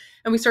opportunity.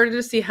 And we started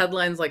to see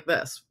headlines like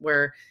this,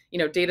 where,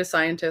 data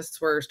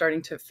scientists were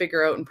starting to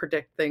figure out and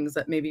predict things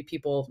that maybe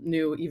people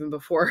knew even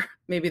before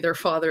maybe their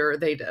father or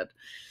they did.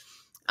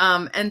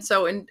 And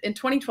so in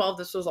 2012,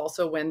 this was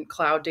also when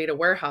cloud data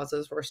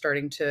warehouses were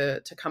starting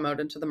to come out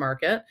into the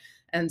market.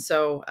 And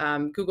so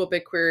Google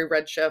BigQuery,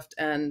 Redshift,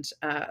 and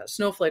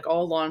Snowflake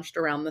all launched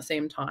around the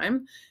same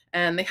time.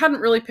 And they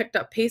hadn't really picked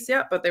up pace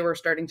yet, but they were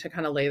starting to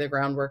kind of lay the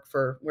groundwork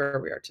for where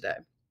we are today.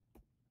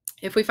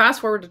 If we fast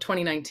forward to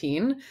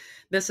 2019,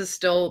 this is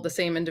still the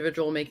same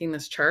individual making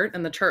this chart,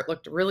 and the chart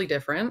looked really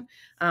different.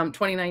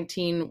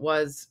 2019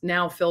 was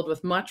now filled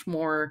with much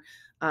more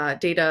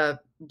data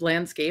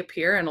landscape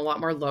here and a lot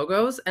more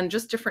logos and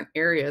just different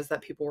areas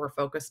that people were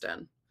focused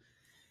in.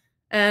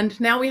 And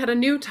now we had a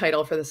new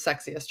title for the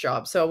sexiest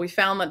job. So we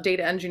found that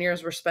data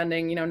engineers were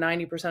spending,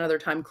 90% of their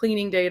time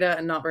cleaning data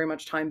and not very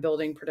much time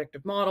building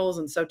predictive models.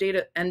 And so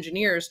data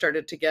engineers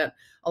started to get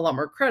a lot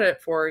more credit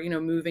for,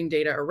 moving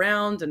data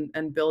around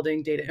and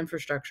building data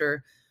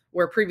infrastructure,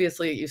 where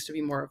previously it used to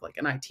be more of like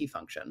an IT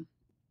function.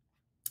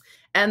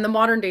 And the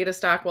modern data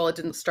stack, while it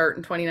didn't start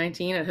in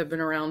 2019, it had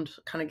been around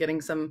kind of getting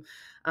some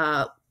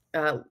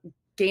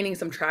gaining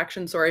some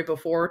traction,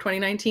 before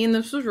 2019.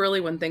 This was really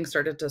when things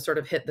started to sort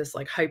of hit this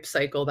like hype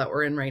cycle that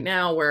we're in right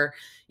now, where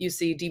you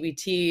see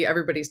DBT,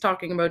 everybody's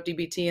talking about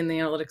DBT in the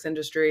analytics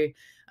industry.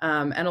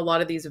 And a lot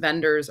of these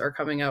vendors are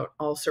coming out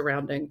all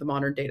surrounding the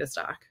modern data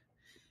stack.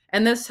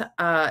 And this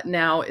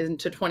now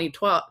into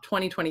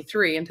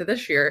 2023, into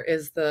this year,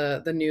 is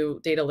the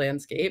new data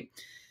landscape.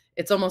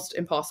 It's almost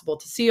impossible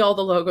to see all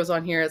the logos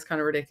on here. It's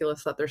kind of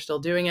ridiculous that they're still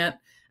doing it.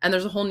 And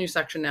there's a whole new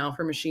section now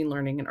for machine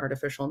learning and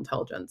artificial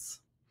intelligence.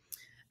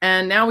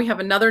 And now we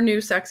have another new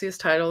sexiest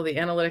title. The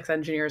analytics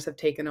engineers have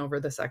taken over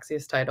the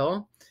sexiest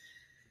title.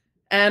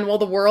 And while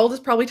the world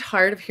is probably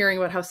tired of hearing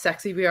about how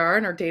sexy we are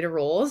in our data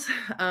roles,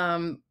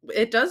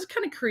 it does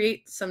kind of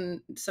create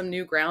some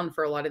new ground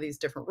for a lot of these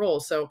different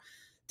roles. So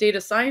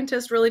data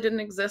scientists really didn't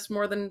exist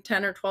more than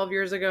 10 or 12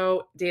 years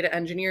ago. Data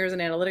engineers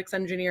and analytics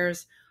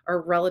engineers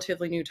are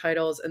relatively new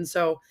titles. And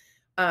so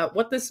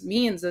what this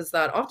means is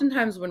that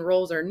oftentimes when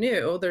roles are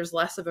new, there's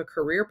less of a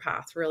career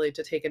path really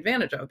to take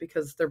advantage of,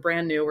 because they're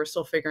brand new. We're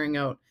still figuring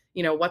out,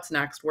 what's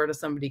next, where does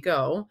somebody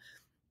go?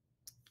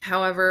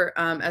 However,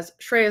 as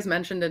Shreyas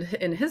mentioned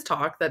in his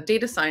talk, that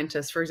data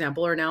scientists, for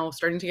example, are now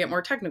starting to get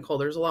more technical.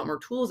 There's a lot more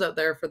tools out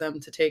there for them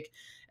to take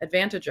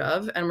advantage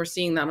of. And we're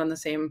seeing that on the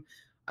same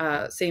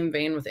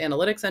vein with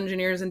analytics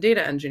engineers and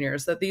data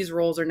engineers, that these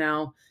roles are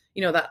now,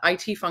 that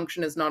IT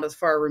function is not as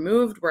far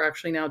removed. We're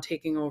actually now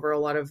taking over a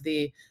lot of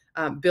the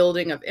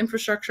building of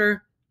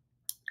infrastructure.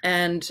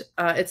 And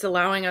it's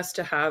allowing us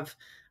to have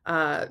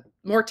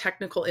more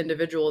technical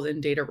individuals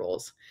in data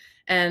roles.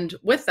 And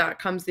with that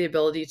comes the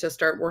ability to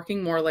start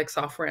working more like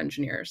software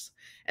engineers.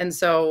 And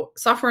so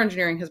software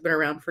engineering has been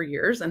around for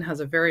years and has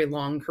a very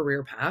long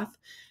career path.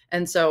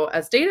 And so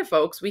as data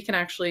folks, we can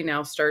actually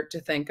now start to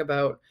think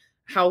about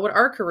how would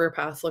our career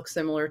path look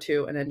similar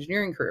to an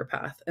engineering career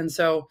path. And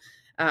so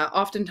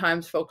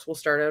oftentimes folks will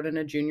start out in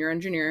a junior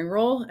engineering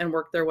role and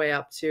work their way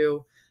up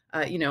to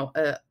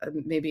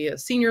maybe a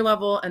senior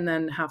level, and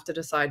then have to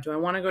decide, do I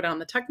want to go down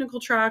the technical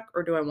track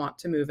or do I want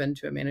to move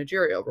into a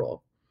managerial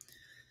role?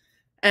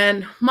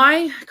 And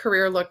my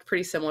career looked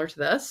pretty similar to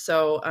this.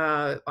 So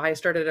I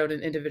started out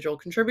in individual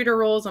contributor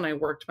roles, and I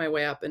worked my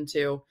way up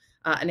into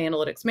an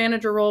analytics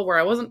manager role, where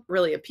I wasn't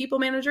really a people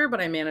manager,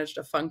 but I managed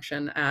a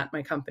function at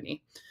my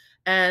company.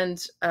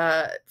 And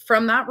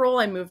from that role,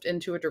 I moved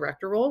into a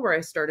director role where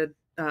I started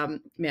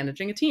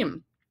managing a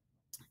team.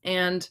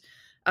 And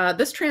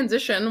this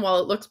transition, while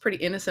it looks pretty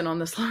innocent on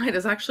the slide,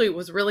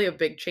 was really a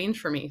big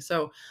change for me.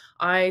 So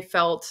I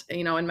felt,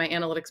 in my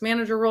analytics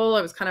manager role,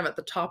 I was kind of at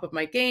the top of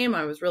my game.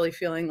 I was really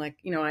feeling like,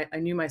 I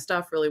knew my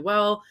stuff really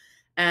well,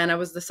 and I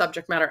was the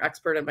subject matter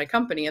expert in my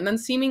company. And then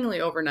seemingly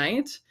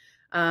overnight,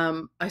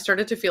 I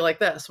started to feel like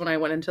this when I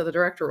went into the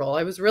director role.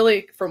 I was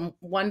really, from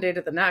one day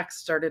to the next,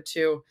 started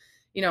to,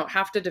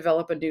 have to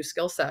develop a new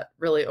skill set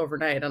really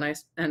overnight.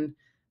 And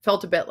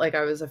felt a bit like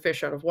I was a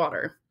fish out of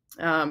water.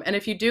 And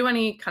if you do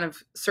any kind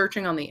of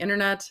searching on the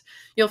internet,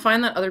 you'll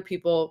find that other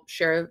people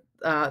share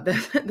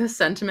the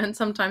sentiment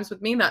sometimes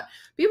with me that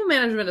people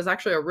management is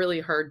actually a really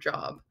hard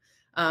job.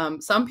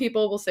 Some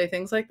people will say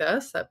things like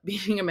this, that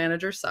being a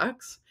manager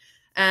sucks.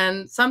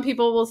 And some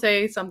people will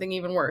say something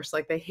even worse,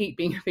 like they hate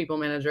being a people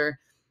manager.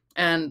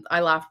 And I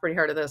laugh pretty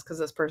hard at this because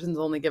this person's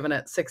only given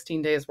it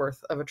 16 days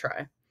worth of a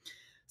try.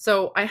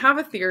 So I have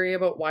a theory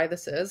about why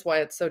this is, why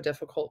it's so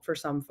difficult for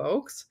some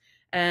folks.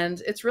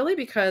 And it's really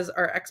because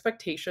our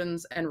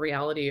expectations and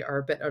reality are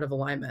a bit out of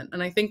alignment.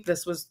 And I think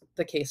this was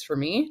the case for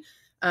me.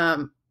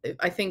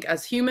 I think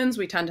as humans,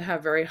 we tend to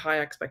have very high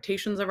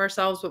expectations of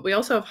ourselves, but we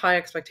also have high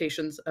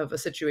expectations of a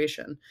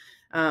situation.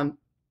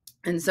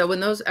 And so when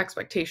those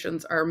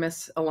expectations are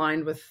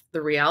misaligned with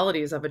the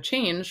realities of a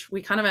change,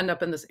 we kind of end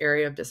up in this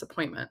area of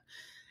disappointment.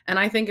 And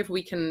I think if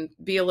we can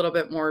be a little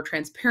bit more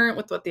transparent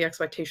with what the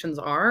expectations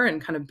are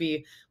and kind of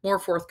be more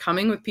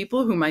forthcoming with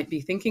people who might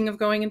be thinking of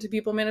going into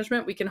people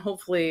management, we can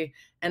hopefully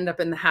end up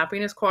in the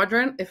happiness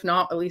quadrant, if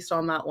not at least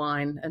on that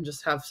line, and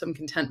just have some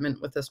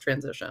contentment with this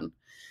transition.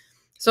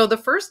 So the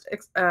first,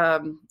 I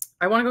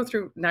want to go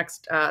through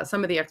next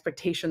some of the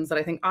expectations that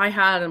I think I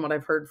had and what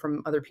I've heard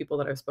from other people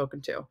that I've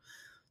spoken to.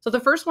 So the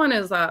first one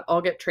is that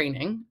I'll get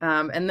training.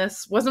 And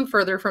this wasn't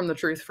further from the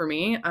truth for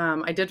me.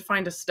 I did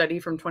find a study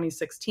from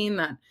 2016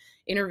 that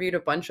interviewed a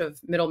bunch of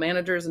middle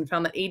managers and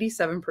found that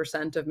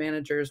 87% of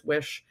managers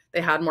wish they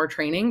had more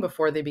training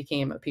before they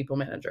became a people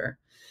manager.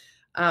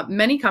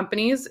 Many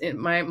companies,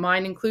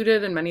 mine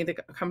included, and many of the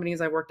companies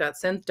I worked at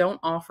since, don't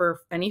offer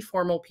any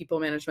formal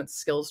people management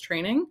skills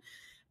training.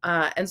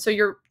 And so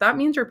that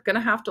means you're going to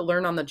have to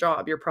learn on the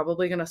job. You're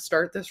probably going to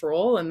start this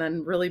role and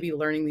then really be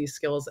learning these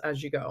skills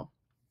as you go,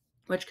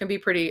 which can be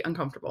pretty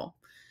uncomfortable.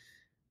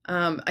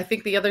 I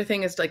think the other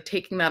thing is like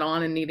taking that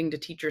on and needing to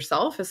teach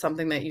yourself is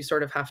something that you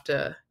sort of have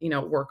to,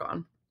 work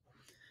on.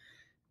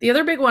 The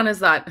other big one is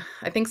that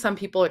I think some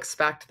people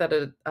expect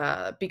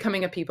that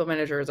becoming a people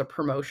manager is a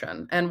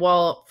promotion. And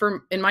while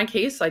in my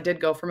case, I did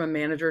go from a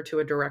manager to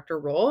a director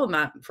role, and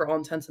that for all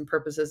intents and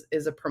purposes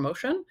is a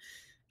promotion.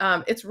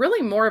 It's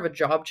really more of a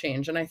job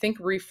change. And I think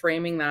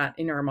reframing that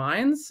in our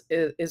minds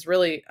is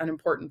really an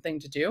important thing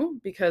to do,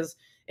 because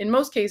in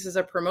most cases,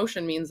 a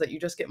promotion means that you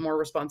just get more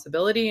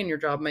responsibility and your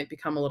job might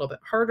become a little bit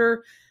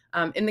harder.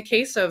 In the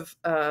case of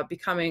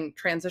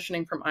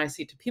transitioning from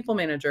IC to people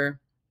manager,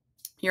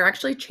 you're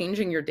actually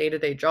changing your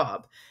day-to-day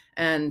job.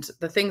 And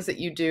the things that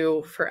you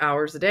do for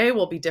hours a day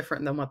will be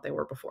different than what they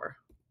were before.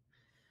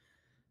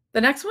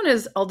 The next one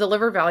is I'll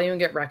deliver value and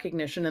get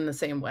recognition in the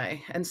same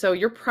way. And so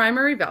your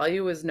primary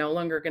value is no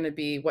longer going to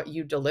be what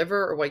you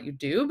deliver or what you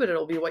do, but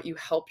it'll be what you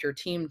help your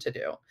team to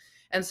do.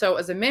 And so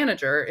as a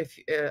manager,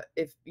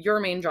 if your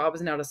main job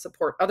is now to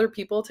support other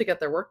people to get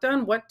their work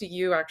done, what do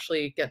you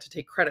actually get to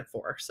take credit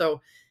for?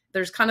 So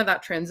there's kind of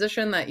that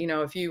transition that,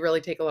 if you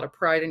really take a lot of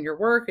pride in your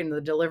work and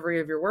the delivery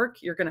of your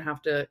work, you're going to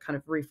have to kind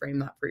of reframe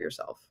that for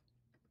yourself.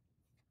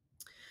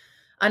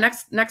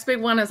 Next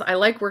big one is I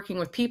like working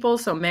with people,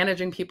 so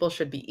managing people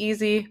should be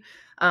easy.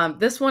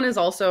 This one is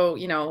also,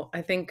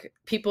 I think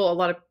a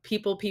lot of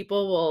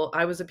people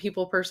I was a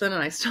people person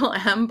and I still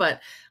am,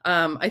 but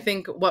I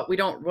think what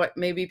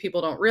maybe people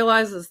don't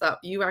realize is that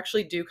you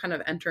actually do kind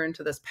of enter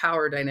into this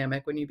power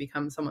dynamic when you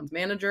become someone's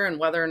manager, and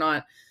whether or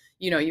not,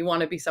 you want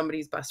to be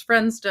somebody's best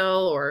friend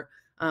still, or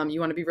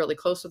you want to be really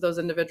close with those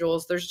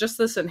individuals. There's just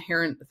this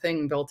inherent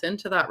thing built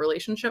into that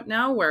relationship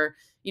now where,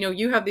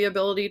 you have the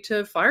ability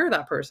to fire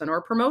that person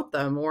or promote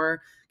them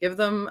or give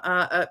them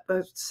a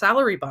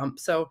salary bump.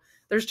 So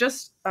there's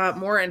just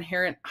more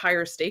inherent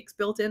higher stakes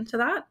built into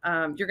that.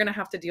 You're going to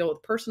have to deal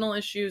with personal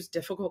issues,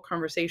 difficult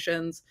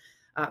conversations,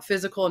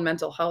 physical and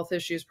mental health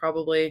issues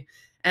probably.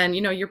 And,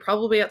 you're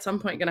probably at some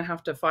point going to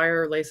have to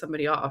fire or lay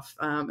somebody off.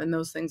 And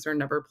those things are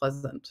never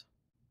pleasant.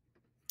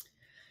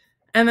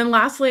 And then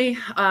lastly,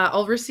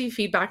 I'll receive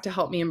feedback to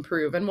help me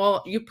improve. And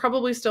while you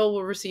probably still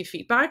will receive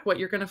feedback, what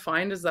you're going to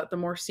find is that the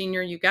more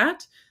senior you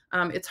get,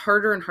 it's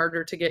harder and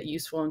harder to get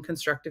useful and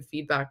constructive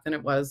feedback than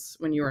it was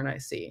when you were an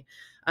IC.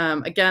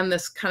 Again,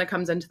 this kind of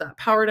comes into that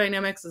power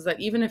dynamics, is that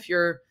even if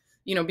you're,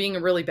 being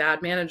a really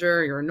bad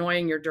manager, you're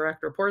annoying your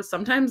direct reports,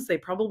 sometimes they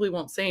probably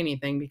won't say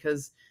anything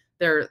because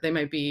they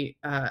might be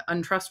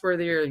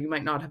untrustworthy, or you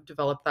might not have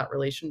developed that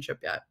relationship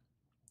yet.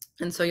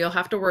 And so you'll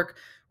have to work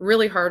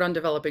really hard on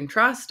developing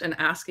trust and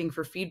asking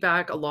for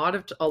feedback a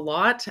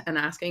lot and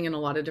asking in a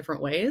lot of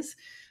different ways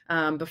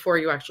before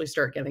you actually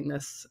start getting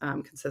this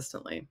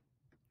consistently.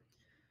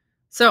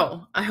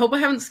 So I hope I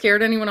haven't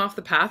scared anyone off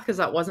the path, because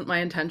that wasn't my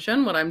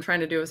intention. What I'm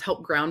trying to do is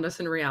help ground us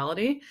in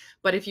reality.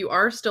 But if you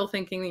are still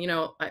thinking,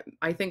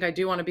 I think I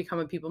do want to become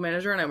a people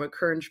manager, and I would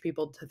encourage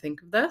people to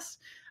think of this.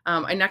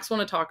 I next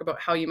want to talk about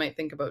how you might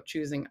think about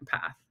choosing a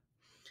path.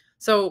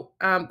 So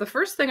the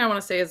first thing I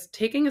want to say is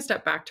taking a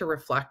step back to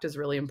reflect is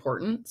really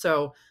important.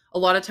 So a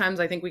lot of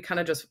times I think we kind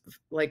of just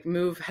like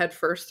move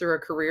headfirst through a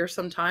career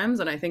sometimes.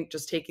 And I think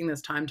just taking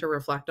this time to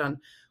reflect on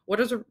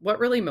what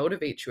really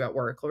motivates you at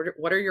work?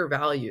 What are your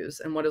values,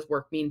 and what does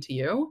work mean to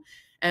you?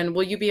 And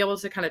will you be able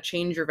to kind of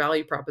change your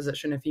value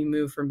proposition if you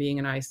move from being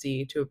an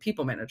IC to a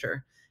people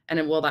manager?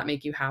 And will that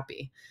make you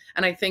happy?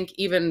 And I think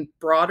even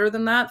broader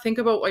than that, think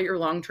about what your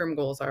long-term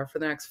goals are for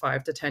the next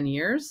 5 to 10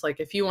 years. Like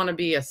if you want to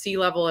be a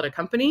C-level at a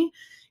company,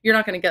 you're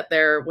not going to get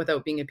there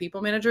without being a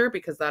people manager,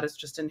 because that is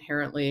just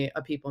inherently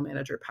a people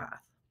manager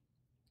path.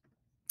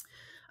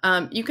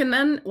 You can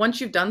then, once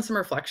you've done some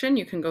reflection,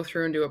 you can go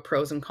through and do a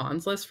pros and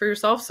cons list for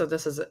yourself. So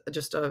this is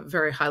just a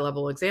very high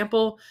level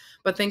example,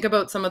 but think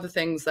about some of the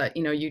things that,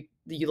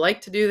 you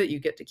like to do that you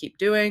get to keep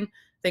doing.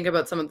 Think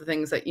about some of the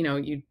things that,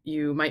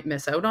 you might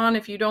miss out on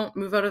if you don't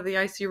move out of the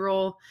IC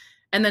role,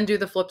 and then do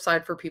the flip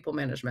side for people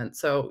management.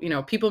 So,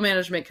 people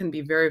management can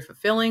be very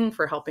fulfilling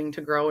for helping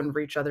to grow and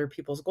reach other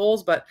people's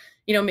goals, but,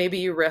 maybe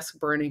you risk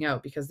burning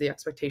out because the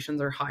expectations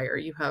are higher.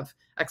 You have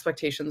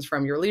expectations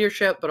from your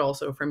leadership, but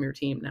also from your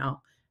team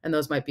now, and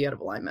those might be out of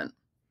alignment.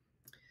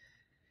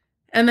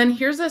 And then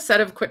here's a set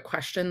of quick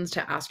questions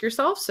to ask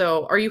yourself.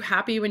 So, are you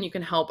happy when you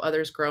can help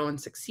others grow and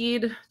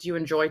succeed? Do you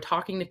enjoy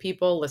talking to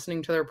people,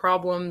 listening to their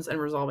problems,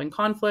 and resolving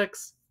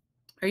conflicts?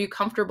 Are you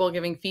comfortable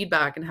giving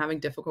feedback and having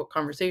difficult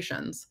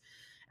conversations?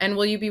 And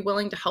will you be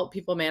willing to help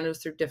people manage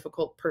through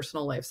difficult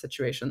personal life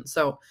situations?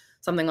 So,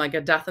 something like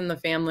a death in the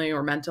family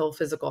or mental,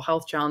 physical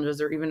health challenges,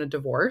 or even a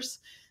divorce.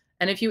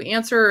 And if you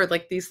answer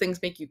like these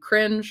things make you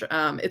cringe,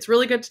 it's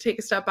really good to take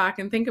a step back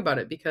and think about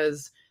it,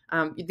 because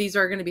these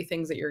are going to be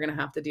things that you're going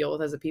to have to deal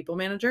with as a people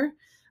manager.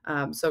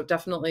 So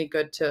definitely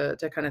good to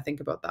kind of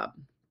think about that.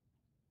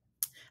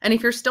 And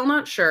if you're still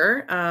not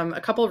sure,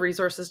 a couple of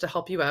resources to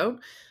help you out.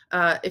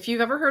 If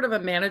you've ever heard of a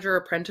manager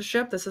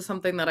apprenticeship, this is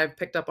something that I've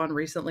picked up on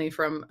recently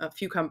from a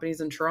few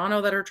companies in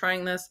Toronto that are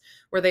trying this,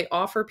 where they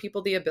offer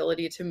people the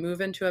ability to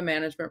move into a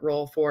management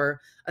role for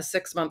a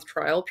 6-month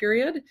trial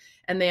period.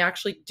 And they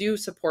actually do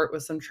support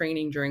with some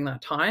training during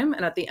that time.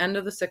 And at the end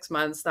of the 6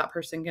 months, that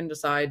person can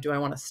decide, do I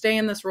want to stay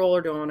in this role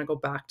or do I want to go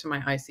back to my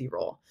IC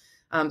role?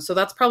 So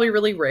that's probably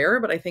really rare,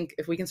 but I think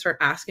if we can start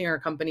asking our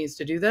companies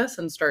to do this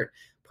and start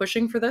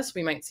pushing for this,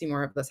 we might see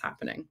more of this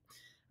happening.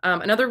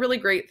 Another really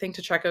great thing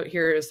to check out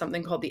here is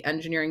something called the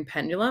Engineering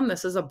Pendulum.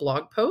 This is a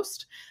blog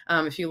post.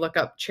 If you look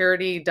up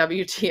Charity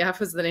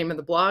WTF is the name of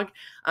the blog.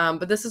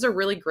 But this is a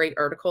really great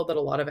article that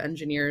a lot of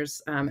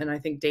engineers and I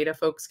think data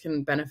folks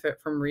can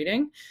benefit from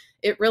reading.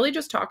 It really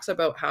just talks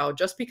about how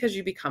just because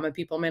you become a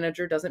people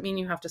manager doesn't mean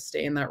you have to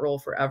stay in that role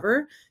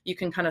forever. You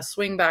can kind of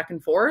swing back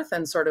and forth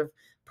and sort of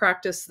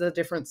practice the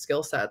different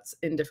skill sets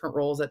in different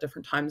roles at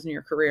different times in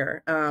your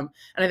career. And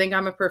I think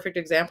I'm a perfect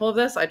example of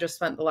this. I just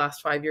spent the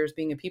last 5 years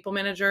being a people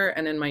manager,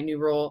 and in my new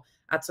role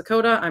at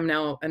Sakota, I'm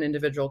now an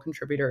individual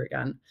contributor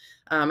again.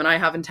 And I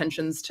have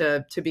intentions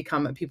to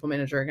become a people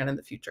manager again in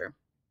the future.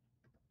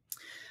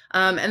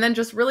 And then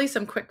just really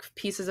some quick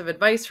pieces of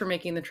advice for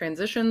making the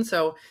transition.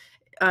 So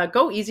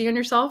go easy on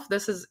yourself.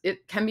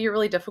 It can be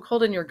really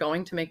difficult and you're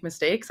going to make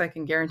mistakes. I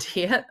can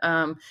guarantee it.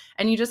 And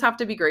you just have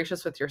to be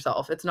gracious with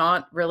yourself. It's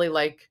not really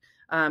like,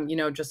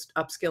 just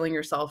upskilling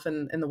yourself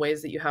in the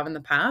ways that you have in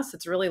the past.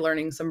 It's really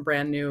learning some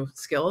brand new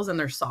skills, and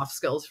they're soft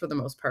skills for the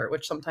most part,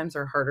 which sometimes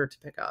are harder to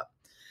pick up.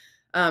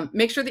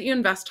 Make sure that you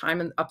invest time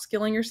in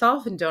upskilling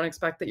yourself and don't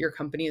expect that your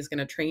company is going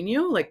to train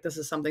you. Like, this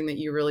is something that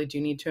you really do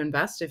need to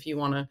invest if you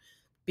want to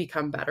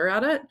become better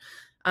at it.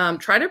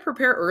 Try to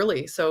prepare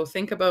early. So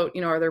think about,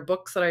 are there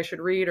books that I should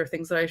read or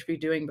things that I should be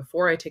doing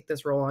before I take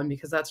this role on,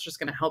 because that's just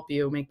going to help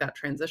you make that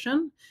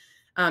transition.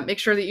 Make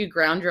sure that you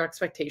ground your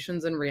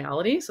expectations in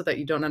reality so that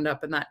you don't end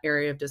up in that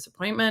area of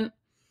disappointment.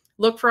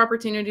 Look for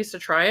opportunities to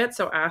try it.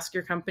 So ask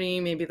your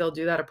company, maybe they'll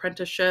do that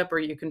apprenticeship, or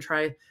you can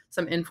try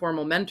some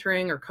informal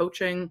mentoring or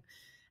coaching.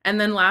 And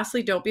then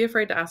lastly, don't be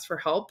afraid to ask for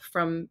help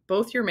from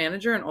both your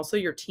manager and also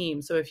your team.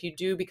 So if you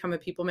do become a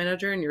people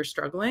manager and you're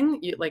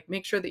struggling,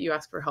 make sure that you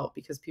ask for help,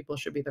 because people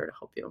should be there to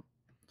help you.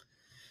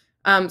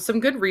 Some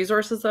good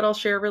resources that I'll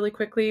share really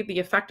quickly. The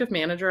Effective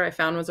Manager I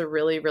found was a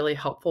really, really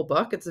helpful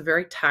book. It's a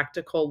very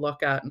tactical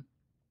look at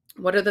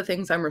what are the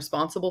things I'm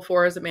responsible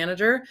for as a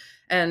manager,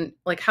 and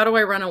how do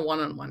I run a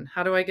one-on-one?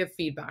 How do I give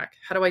feedback?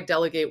 How do I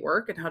delegate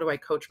work? And how do I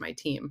coach my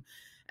team?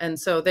 And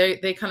so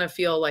they kind of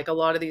feel like a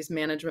lot of these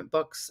management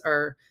books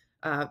are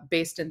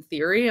based in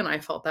theory, and I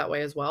felt that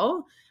way as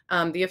well.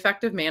 The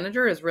Effective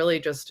Manager is really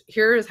just,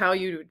 here is how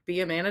you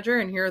be a manager,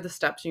 and here are the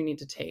steps you need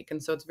to take.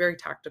 And so it's very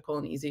tactical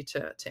and easy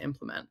to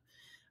implement.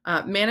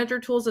 Manager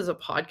Tools is a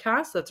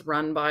podcast that's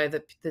run by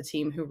the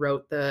team who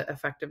wrote the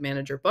Effective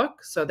Manager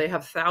book. So they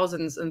have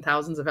thousands and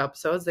thousands of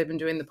episodes. They've been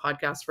doing the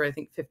podcast for, I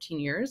think, 15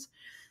 years.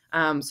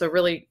 So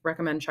really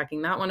recommend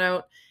checking that one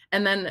out.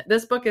 And then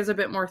this book is a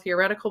bit more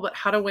theoretical, but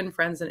How to Win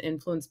Friends and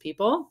Influence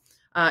People.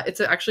 It's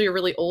actually a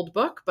really old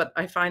book, but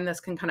I find this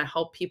can kind of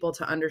help people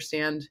to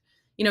understand,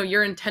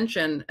 your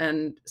intention.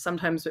 And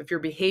sometimes if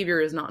your behavior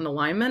is not in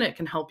alignment, it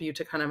can help you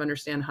to kind of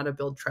understand how to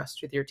build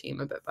trust with your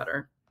team a bit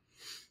better.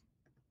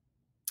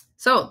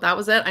 So that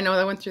was it. I know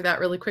I went through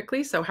that really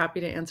quickly, so happy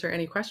to answer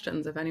any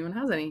questions if anyone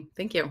has any.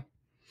 Thank you.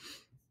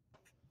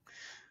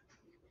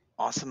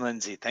 Awesome,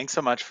 Lindsay. Thanks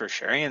so much for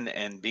sharing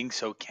and being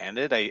so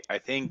candid. I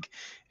think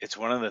it's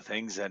one of the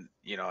things that,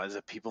 as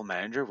a people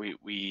manager,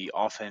 we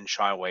often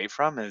shy away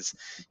from is,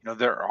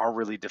 there are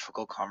really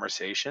difficult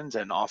conversations,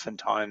 and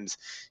oftentimes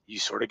you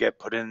sort of get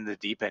put in the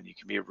deep end. You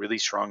can be a really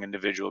strong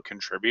individual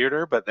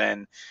contributor, but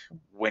then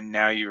when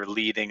now you're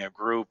leading a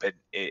group,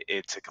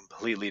 it's a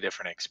completely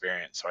different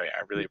experience. So I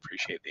really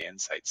appreciate the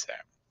insights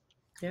there.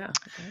 Yeah.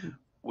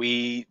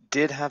 We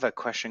did have a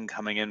question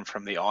coming in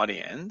from the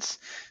audience.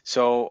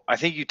 So I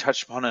think you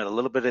touched upon it a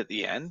little bit at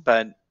the end,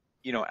 but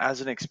as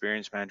an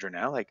experienced manager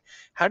now,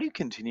 how do you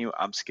continue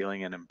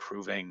upskilling and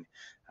improving,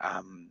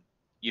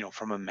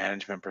 from a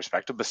management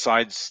perspective,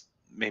 besides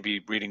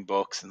maybe reading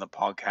books and the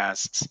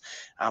podcasts?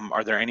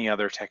 Are there any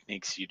other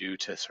techniques you do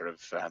to sort of,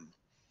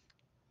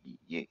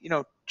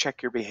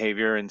 check your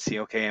behavior and see,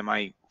 okay, am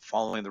I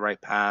following the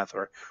right path,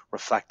 or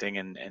reflecting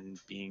and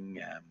being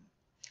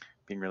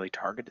really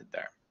targeted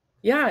there?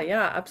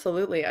 Yeah,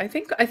 absolutely. I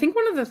think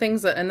one of the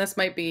things that, and this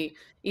might be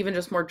even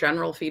just more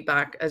general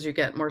feedback as you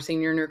get more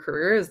senior in your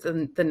career, is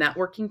the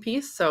networking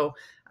piece. So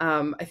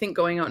I think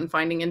going out and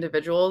finding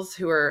individuals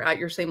who are at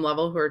your same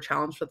level, who are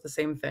challenged with the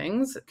same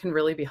things, can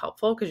really be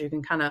helpful, because you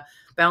can kind of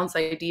bounce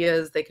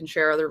ideas. They can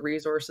share other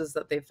resources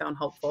that they've found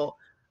helpful.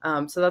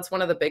 So that's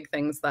one of the big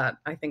things that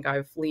I think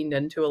I've leaned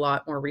into a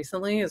lot more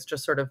recently, is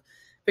just sort of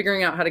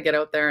figuring out how to get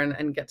out there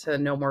and get to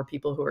know more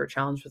people who are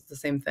challenged with the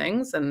same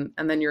things. And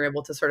then you're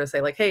able to sort of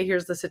say, like, hey,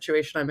 here's the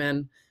situation I'm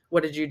in.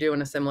 What did you do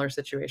in a similar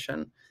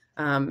situation?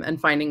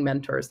 And finding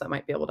mentors that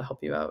might be able to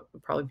help you out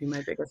would probably be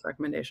my biggest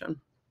recommendation.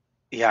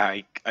 Yeah,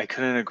 I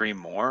couldn't agree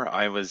more.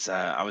 I was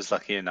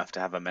lucky enough to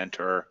have a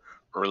mentor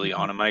early Mhm.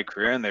 on in my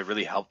career, and they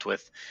really helped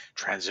with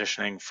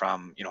transitioning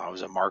from, I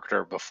was a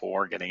marketer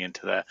before getting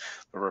into the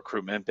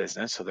recruitment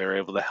business, so they were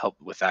able to help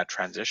with that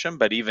transition.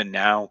 But even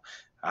now,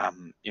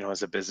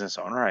 as a business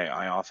owner,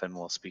 I often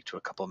will speak to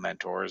a couple of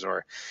mentors,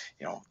 or,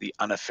 the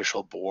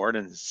unofficial board,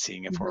 and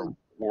seeing if we're Mhm.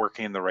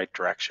 working in the right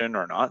direction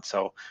or not.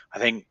 So I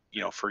think,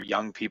 for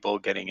young people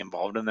getting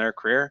involved in their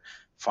career,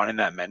 finding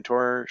that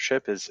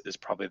mentorship is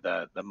probably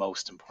the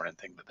most important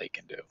thing that they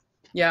can do.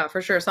 Yeah,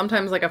 for sure.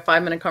 Sometimes like a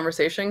 5-minute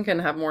conversation can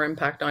have more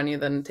impact on you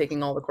than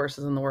taking all the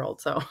courses in the world.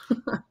 So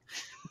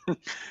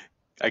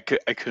I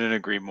couldn't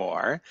agree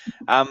more.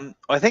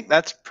 I think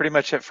that's pretty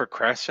much it for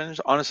questions.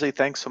 Honestly,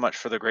 thanks so much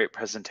for the great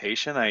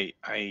presentation.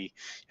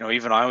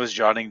 Even I was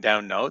jotting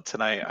down notes,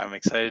 and I'm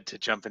excited to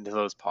jump into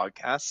those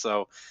podcasts.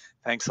 So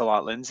thanks a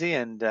lot, Lindsay,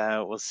 and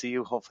we'll see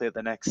you hopefully at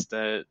the next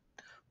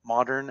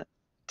modern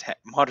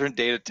modern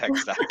data tech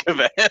stack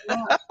event.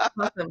 yeah,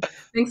 awesome.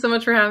 Thanks so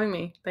much for having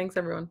me. Thanks,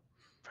 everyone.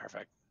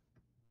 Perfect.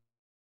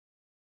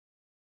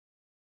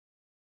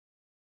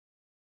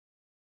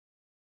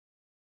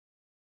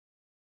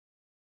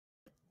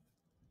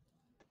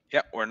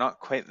 Yeah, we're not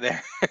quite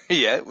there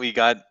yet. We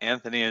got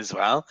Anthony as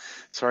well.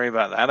 Sorry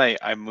about that.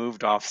 I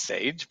moved off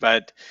stage,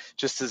 but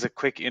just as a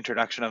quick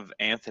introduction of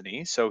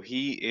Anthony, so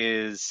he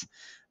is,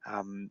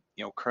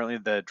 currently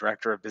the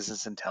director of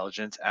business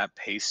intelligence at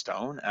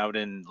Paystone out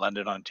in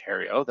London,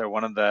 Ontario. They're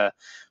one of the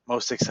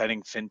most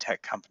exciting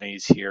fintech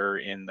companies here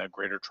in the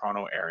Greater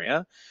Toronto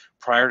area.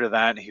 Prior to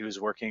that, he was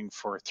working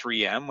for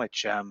 3M,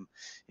 which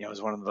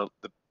is one of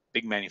the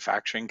big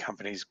manufacturing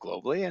companies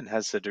globally, and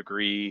has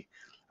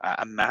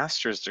a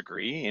master's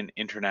degree in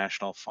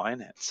international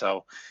finance.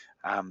 So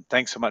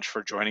thanks so much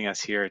for joining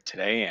us here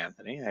today,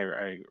 Anthony.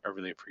 I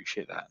really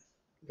appreciate that.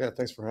 Yeah,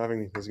 thanks for having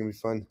me. This is gonna be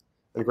fun.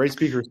 And a great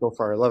speaker so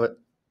far. I love it.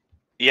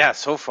 Yeah,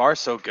 so far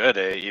so good.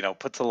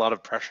 Puts a lot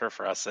of pressure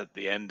for us at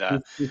the end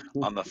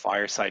on the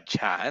fireside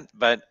chat.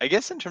 But I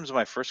guess in terms of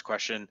my first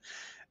question,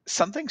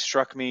 something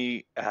struck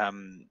me.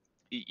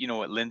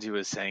 What Lindsay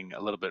was saying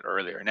a little bit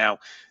earlier. Now,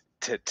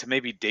 to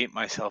maybe date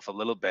myself a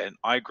little bit,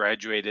 I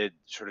graduated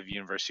sort of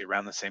university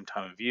around the same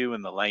time of you,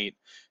 in the late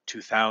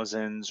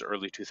 2000s,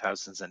 early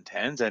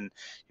 2010s. And,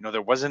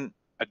 there wasn't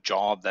a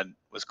job that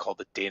was called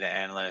a data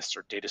analyst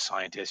or data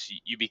scientist.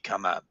 You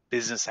become a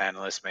business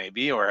analyst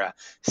maybe, or a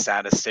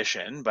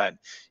statistician, but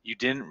you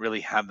didn't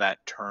really have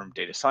that term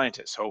data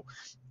scientist. So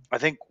I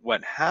think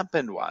what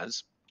happened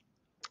was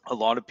a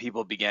lot of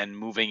people began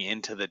moving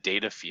into the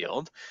data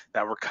field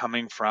that were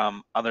coming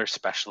from other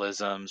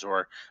specialisms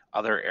or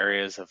other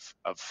areas of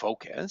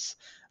focus.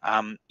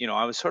 I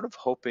was sort of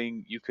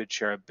hoping you could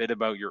share a bit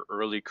about your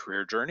early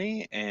career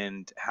journey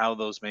and how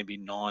those maybe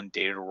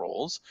non-data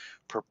roles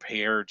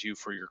prepared you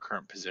for your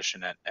current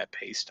position at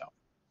Paystone.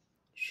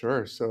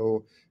 Sure.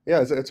 So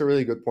yeah, it's a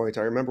really good point.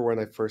 I remember when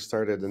I first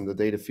started in the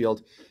data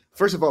field.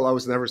 First of all, I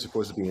was never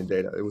supposed to be in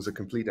data. It was a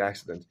complete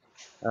accident.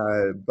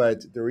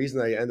 But the reason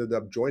I ended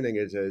up joining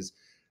it is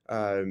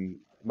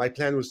my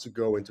plan was to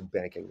go into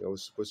banking. I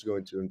was supposed to go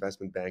into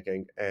investment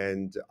banking,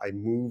 and I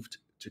moved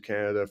to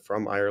Canada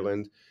from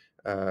Ireland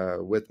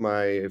with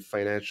my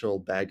financial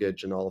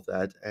baggage and all of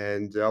that.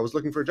 And I was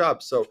looking for a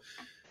job. So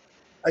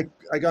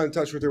I got in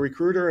touch with a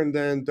recruiter, and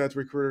then that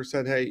recruiter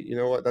said, "Hey, you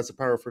know what? That's the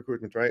power of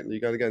recruitment, right? You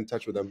got to get in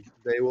touch with them.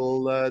 They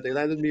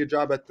landed me a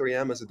job at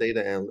 3M as a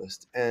data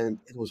analyst, and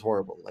it was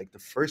horrible. Like the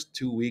first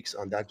 2 weeks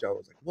on that job, I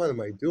was like, what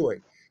am I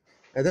doing?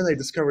 And then I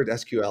discovered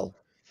SQL,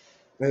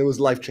 and it was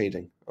life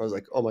changing. I was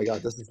like, oh my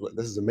god, this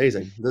is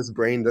amazing. This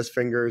brain, this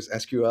fingers,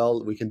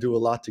 SQL, we can do a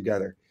lot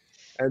together.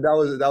 And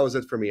that was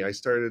it for me. I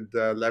started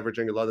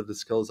leveraging a lot of the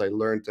skills I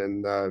learned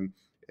in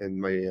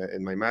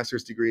my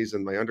master's degrees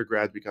and my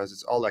undergrad, because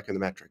it's all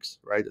econometrics,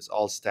 right? It's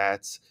all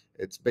stats.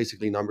 It's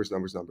basically numbers,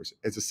 numbers, numbers.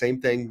 It's the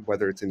same thing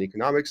whether it's in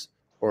economics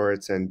or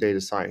it's in data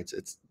science.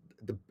 It's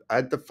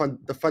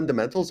the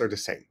fundamentals are the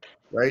same,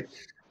 right?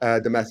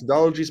 The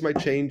methodologies might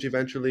change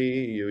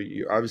eventually.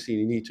 You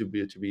obviously need to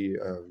be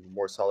a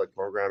more solid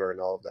programmer and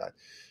all of that,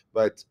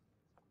 but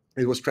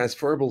it was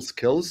transferable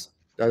skills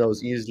that I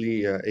was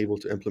easily able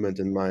to implement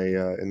in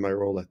my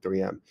role at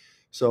 3M.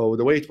 So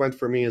the way it went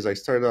for me is I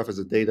started off as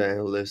a data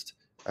analyst,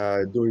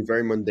 doing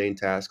very mundane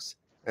tasks,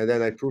 and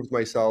then I proved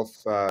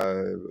myself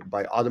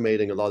by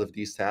automating a lot of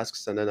these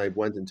tasks. And then I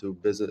went in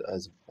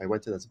as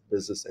a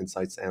business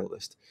insights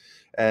analyst.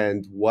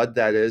 And what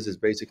that is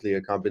basically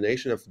a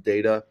combination of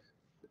data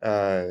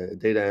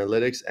data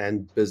analytics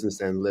and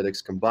business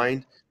analytics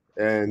combined,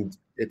 and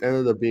it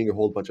ended up being a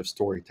whole bunch of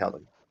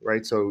storytelling,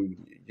 right? So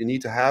you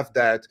need to have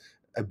that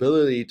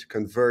ability to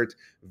convert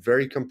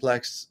very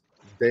complex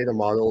data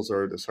models,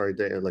 or sorry,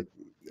 data like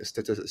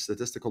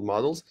statistical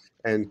models,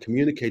 and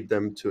communicate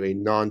them to a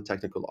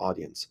non-technical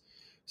audience.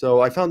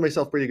 So I found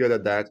myself pretty good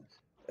at that,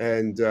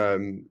 and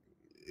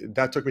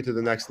that took me to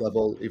the next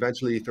level.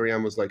 Eventually,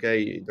 3M was like,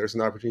 "Hey, there's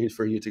an opportunity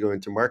for you to go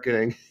into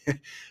marketing."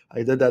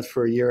 I did that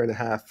for a year and a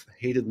half.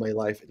 Hated my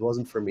life. It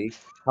wasn't for me.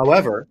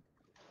 However,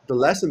 the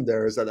lesson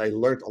there is that I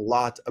learned a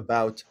lot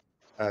about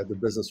the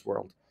business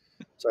world.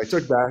 So I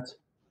took that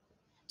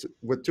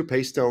to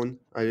Paystone,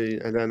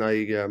 and then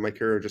my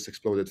career just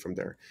exploded from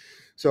there.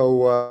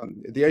 So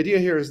the idea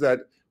here is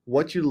that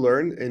what you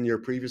learn in your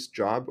previous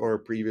job or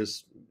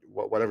previous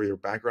whatever your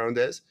background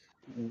is,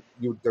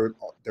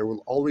 there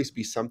will always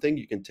be something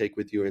you can take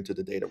with you into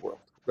the data world.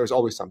 There's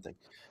always something.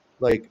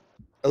 Like,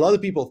 a lot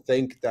of people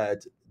think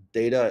that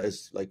data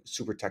is like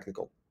super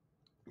technical,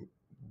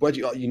 but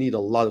you need a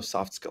lot of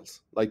soft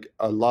skills, like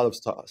a lot of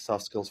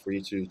soft skills for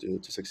you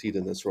to succeed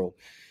in this role.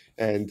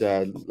 And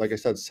like I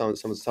said, some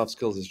of the soft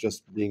skills is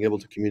just being able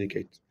to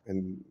communicate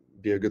and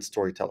be a good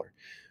storyteller.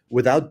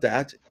 Without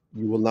that,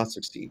 you will not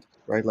succeed,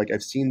 right? Like,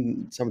 I've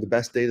seen some of the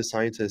best data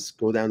scientists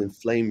go down in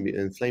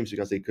flames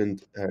because they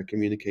couldn't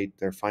communicate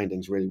their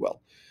findings really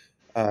well.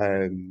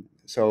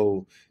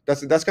 So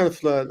that's kind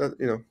of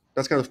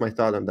that's kind of my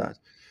thought on that.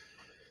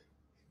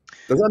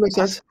 Does that make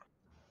sense? Awesome.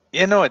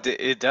 Yeah, no,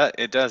 it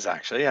does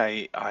actually.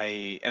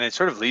 And it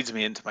sort of leads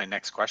me into my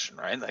next question,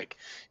 right? Like,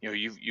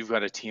 you've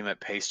got a team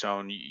at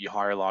Paystone. You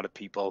hire a lot of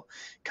people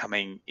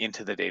coming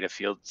into the data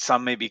field.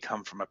 Some maybe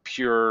come from a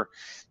pure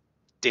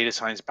data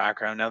science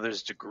background. Now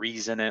there's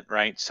degrees in it,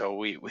 right? So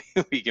we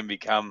can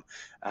become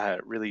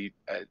really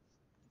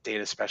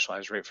data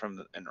specialized right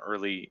from an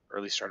early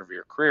start of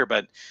your career.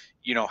 But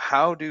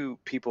how do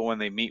people, when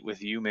they meet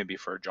with you maybe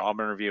for a job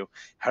interview,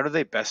 how do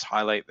they best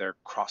highlight their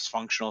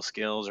cross-functional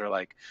skills, or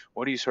like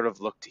what do you sort of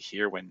look to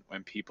hear when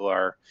people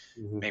are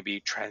Mhm. maybe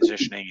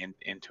transitioning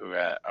into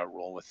a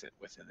role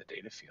within the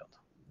data field?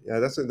 Yeah,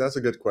 that's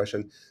a good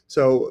question.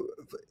 So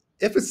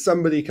if it's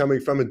somebody coming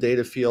from a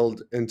data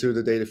field into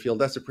the data field,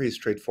 that's a pretty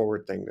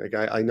straightforward thing. Like,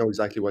 I know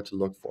exactly what to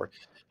look for.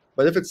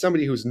 But if it's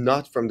somebody who's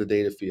not from the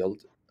data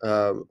field,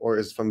 or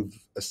is from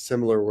a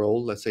similar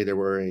role, let's say they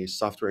were a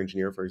software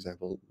engineer, for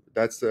example,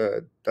 that's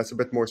a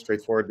bit more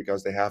straightforward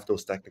because they have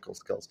those technical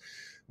skills.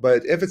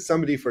 But if it's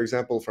somebody, for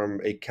example, from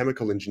a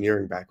chemical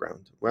engineering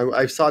background, well,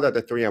 I saw that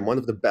at 3M. One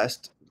of the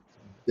best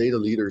data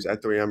leaders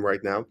at 3M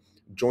right now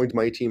joined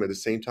my team at the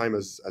same time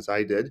as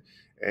I did,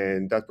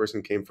 and that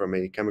person came from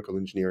a chemical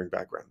engineering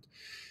background.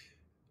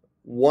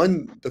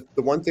 The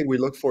one thing we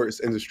look for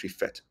is industry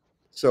fit.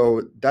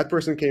 So that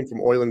person came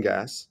from oil and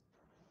gas,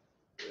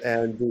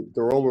 and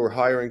the role we were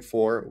hiring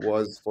for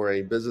was for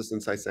a business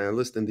insights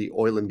analyst in the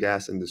oil and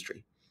gas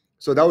industry.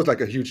 So that was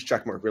like a huge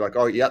check mark. We're like,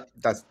 oh, yeah,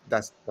 that's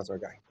our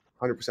guy.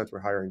 100% we're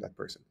hiring that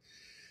person.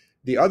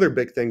 The other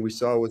big thing we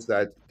saw was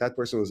that that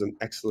person was an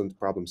excellent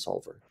problem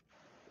solver.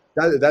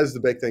 That is the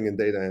big thing in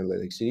data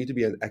analytics. You need to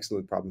be an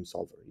excellent problem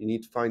solver. You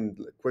need to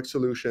find quick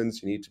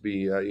solutions. You need to be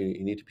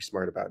you need to be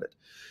smart about it.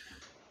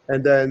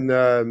 And then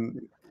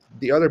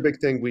the other big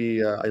thing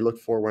I look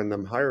for when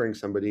I'm hiring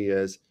somebody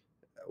is,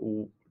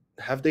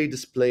 have they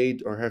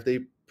displayed or have they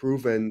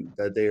proven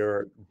that they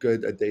are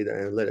good at data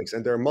analytics?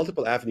 And there are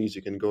multiple avenues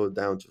you can go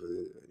down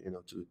to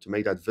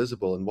make that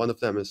visible. And one of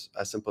them is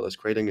as simple as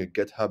creating a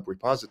GitHub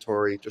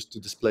repository just to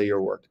display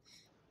your work.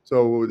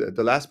 So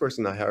the last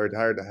person I had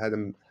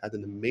an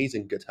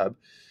amazing GitHub.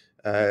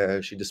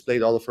 She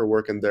displayed all of her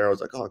work in there. I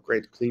was like, oh,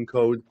 great, clean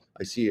code.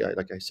 I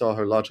saw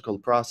her logical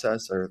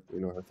process, or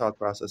her thought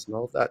process, and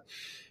all of that.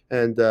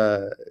 And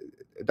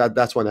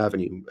that's one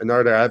avenue.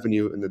 Another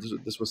avenue, and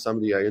this was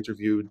somebody I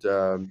interviewed.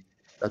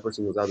 That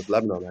person was out of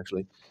Lebanon,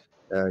 actually.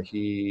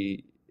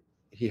 He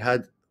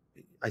had,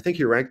 I think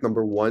he ranked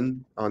number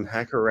one on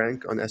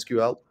HackerRank on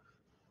SQL.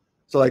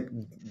 So, like,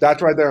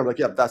 that right there, I'm like,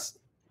 yeah, that's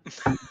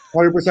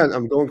 100%.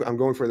 I'm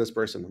going for this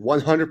person.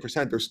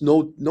 100%. There's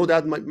no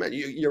doubt in my man.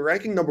 You're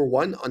ranking number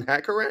one on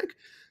HackerRank.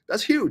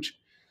 That's huge.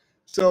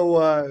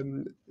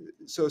 So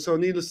so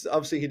needless.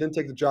 Obviously, he didn't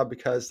take the job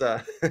because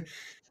the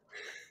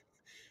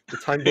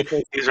time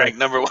difference. He's ranked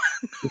number one.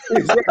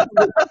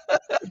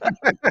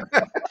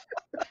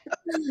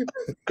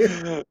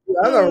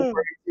 I don't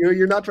know,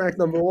 you're not ranked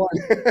number one.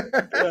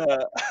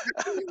 Yeah.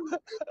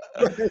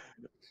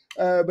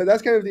 But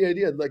that's kind of the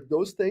idea. Like,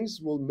 those things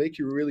will make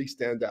you really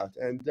stand out.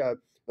 And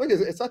look,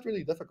 it's not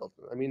really difficult.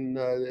 I mean,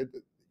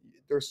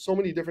 there's so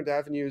many different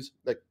avenues.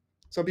 Like,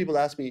 some people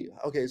ask me,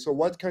 okay, so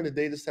what kind of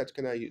data set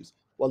can I use?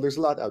 Well, there's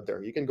a lot out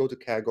there. You can go to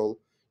Kaggle.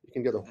 You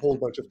can get a whole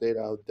bunch of data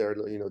out there.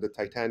 The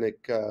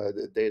Titanic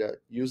the data.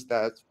 Use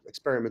that.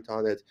 Experiment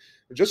on it.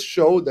 Just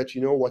show that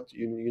you know what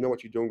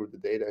you're doing with the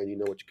data, and you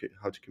know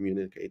how to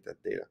communicate that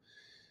data.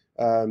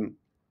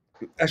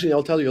 Actually,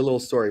 I'll tell you a little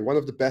story. One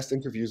of the best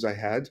interviews I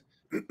had.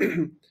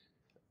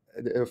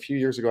 A few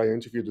years ago, I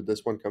interviewed with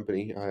this one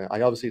company.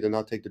 I obviously did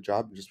not take the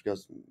job just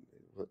because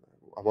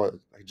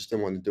I just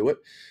didn't want to do it.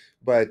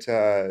 But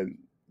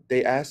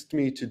they asked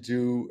me to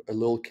do a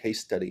little case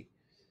study.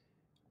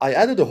 I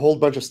added a whole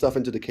bunch of stuff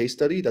into the case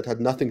study that had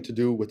nothing to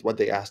do with what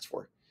they asked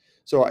for.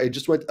 So I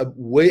just went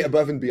way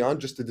above and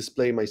beyond just to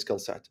display my skill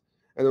set.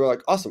 And they were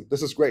like, "Awesome,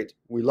 this is great.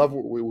 We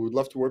would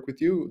love to work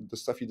with you. The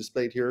stuff you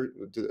displayed here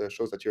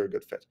shows that you're a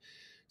good fit."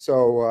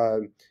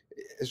 So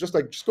it's just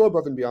like, just go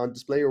above and beyond,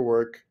 display your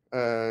work,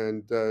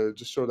 and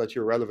just show that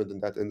you're relevant in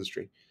that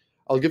industry.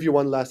 I'll give you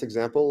one last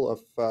example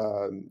of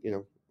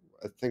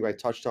a thing I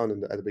touched on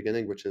at the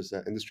beginning, which is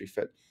industry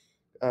fit.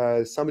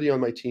 Somebody on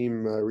my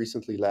team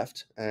recently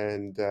left,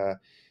 and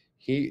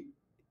he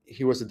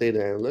he was a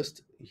data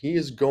analyst. He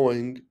is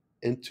going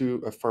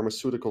into a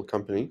pharmaceutical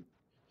company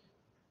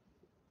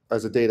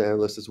as a data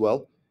analyst as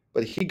well.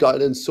 But he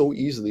got in so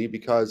easily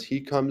because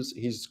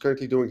he's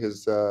currently doing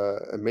his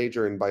a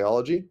major in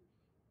biology,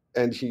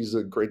 and he's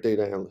a great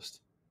data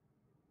analyst.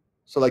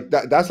 So like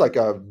that's like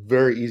a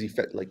very easy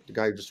fit. Like the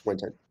guy just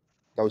went in.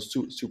 That was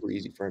super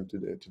easy for him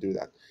to do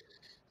that.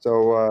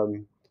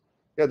 So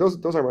yeah,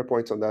 those are my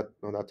points on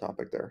that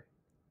topic there.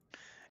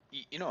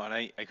 And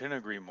I couldn't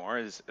agree more.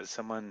 As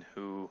someone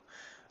who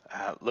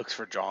looks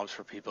for jobs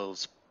for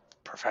people's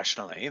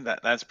professionally,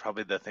 that's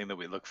probably the thing that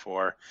we look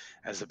for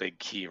as a big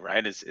key,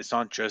 right? It's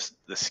not just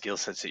the skill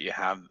sets that you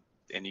have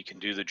and you can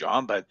do the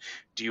job, but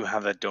do you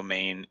have that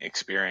domain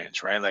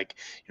experience, right? Like,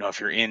 if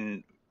you're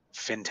in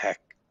fintech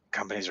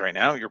companies right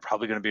now, you're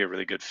probably going to be a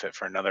really good fit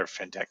for another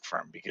fintech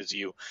firm because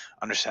you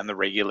understand the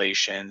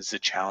regulations, the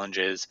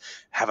challenges,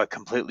 have a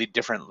completely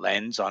different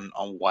lens on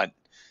what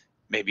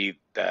maybe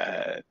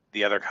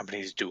the other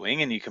company is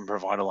doing, and you can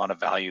provide a lot of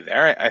value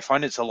there. I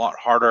find it's a lot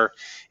harder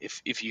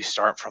if you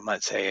start from,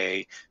 let's say,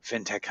 a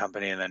fintech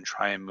company and then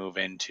try and move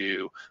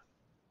into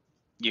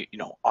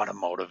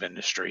automotive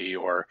industry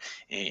or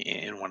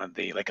in one of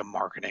the, like, a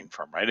marketing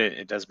firm, right?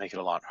 It does make it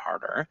a lot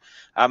harder.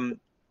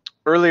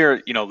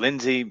 Earlier,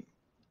 Lindsay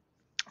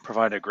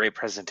provided great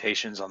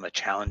presentations on the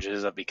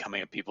challenges of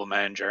becoming a people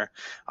manager.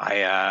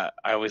 I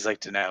always like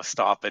to now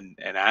stop and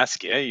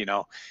ask you,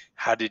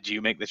 how did you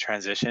make the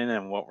transition,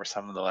 and what were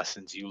some of the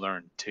lessons you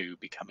learned to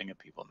becoming a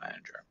people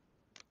manager?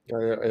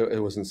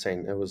 It was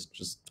insane. It was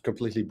just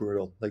completely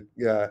brutal.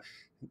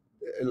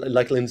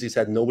 Like Lindsay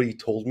said, nobody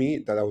told me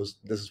that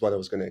this is what I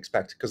was going to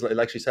expect. Because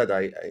like she said,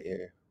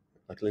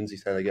 like Lindsay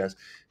said, I guess,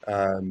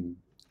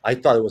 I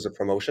thought it was a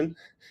promotion.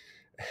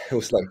 It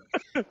was like,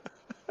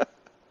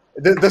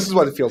 this is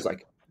what it feels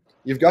like.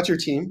 You've got your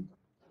team,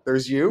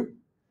 there's you,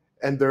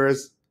 and there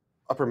is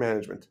upper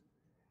management.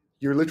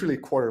 You're literally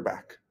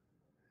quarterback,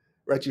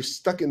 right? You're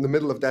stuck in the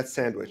middle of that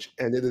sandwich,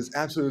 and it is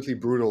absolutely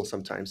brutal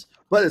sometimes,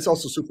 but it's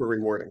also super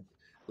rewarding.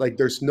 Like,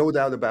 there's no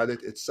doubt about it.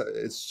 It's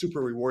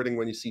super rewarding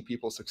when you see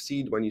people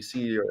succeed, when you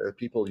see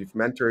people you've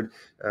mentored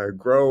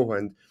grow,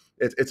 and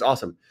it's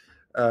awesome.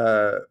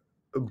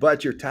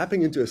 But you're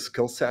tapping into a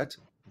skill set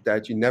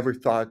that you never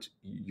thought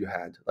you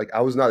had. Like,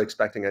 I was not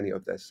expecting any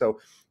of this. So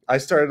I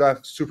started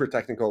off super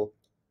technical.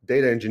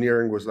 Data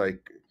engineering was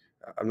like,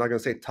 I'm not going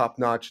to say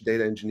top-notch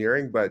data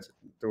engineering, but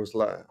there was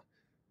I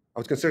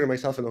was considering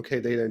myself an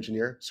okay data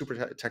engineer, super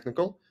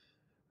technical.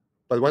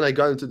 But when I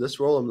got into this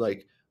role, I'm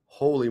like,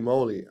 holy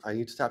moly, I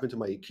need to tap into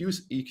my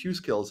EQ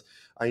skills.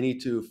 I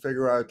need to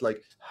figure out,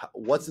 like,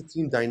 what's the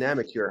team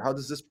dynamic here? How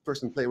does this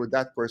person play with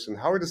that person?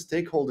 How are the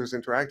stakeholders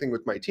interacting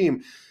with my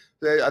team?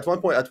 At one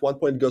point,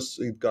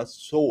 it got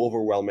so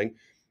overwhelming.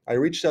 I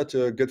reached out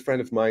to a good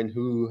friend of mine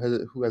who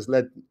has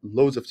led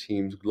loads of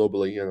teams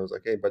globally, and I was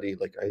like, "Hey, buddy,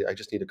 like, I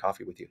just need a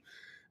coffee with you."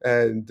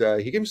 And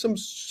he gave me some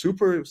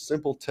super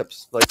simple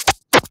tips. Like,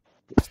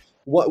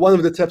 one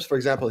of the tips, for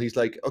example, he's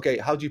like, "Okay,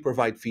 how do you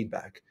provide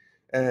feedback?"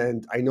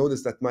 And I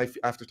noticed that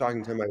after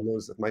talking to him, I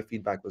noticed that my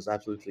feedback was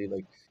absolutely,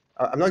 like,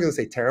 I'm not going to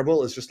say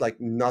terrible. It's just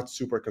like not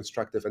super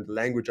constructive, and the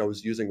language I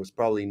was using was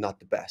probably not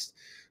the best.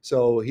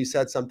 So he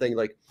said something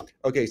like,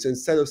 "Okay, so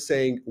instead of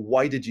saying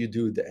why did you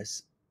do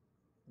this,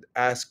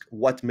 ask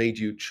what made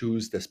you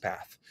choose this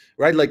path."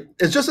 Right? Like,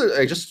 it's just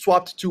I just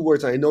swapped two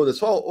words, and I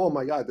noticed, oh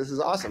my god, this is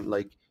awesome.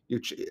 Like,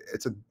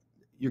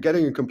 you're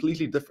getting a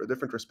completely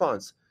different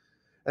response.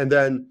 And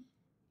then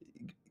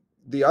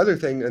the other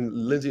thing, and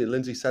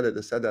Lindsay said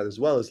that as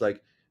well, is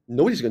like,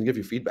 nobody's going to give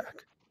you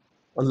feedback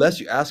unless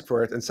you ask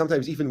for it. And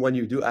sometimes even when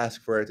you do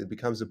ask for it,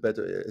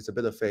 it's a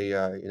bit of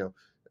a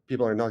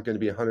people are not going to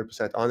be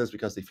 100% honest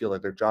because they feel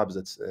like their job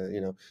is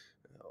I'm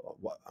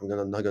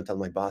not going to tell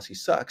my boss he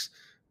sucks,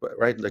 but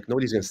right, like,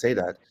 nobody's going to say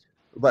that.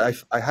 But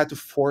I had to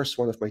force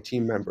one of my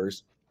team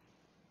members.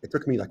 It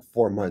took me like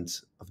 4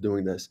 months of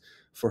doing this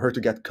for her to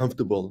get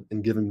comfortable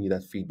in giving me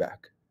that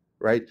feedback,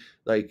 right?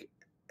 Like,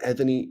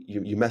 "Anthony,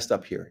 you messed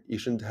up here. You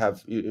shouldn't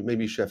have.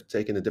 Maybe you should have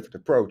taken a different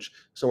approach,"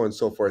 so on and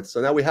so forth.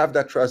 So now we have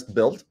that trust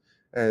built,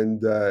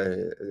 and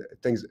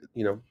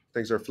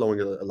things are flowing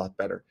a lot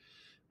better.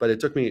 But it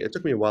took me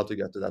a while to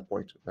get to that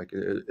point. Like,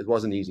 it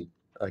wasn't easy.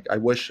 Like, I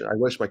wish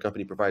my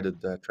company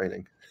provided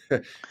training.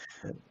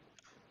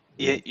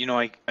 Yeah,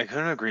 I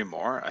couldn't agree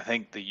more. I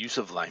think the use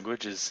of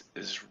language is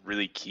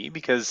really key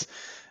because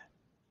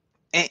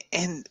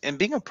and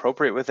being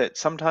appropriate with it,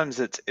 sometimes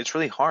it's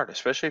really hard,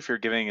 especially if you're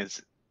giving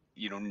as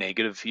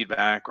negative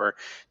feedback, or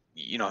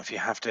if you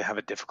have to have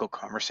a difficult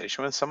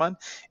conversation with someone,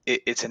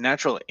 it's a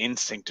natural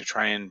instinct to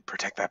try and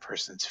protect that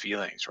person's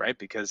feelings, right?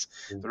 Because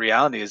the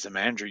reality is, a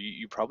manager,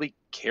 you probably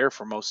care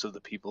for most of the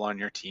people on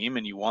your team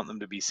and you want them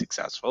to be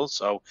successful.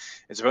 So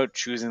it's about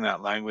choosing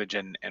that language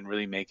and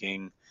really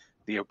making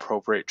the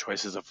appropriate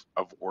choices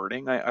of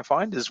wording. I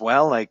find as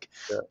well, like,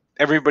 Yeah.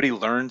 everybody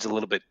learns a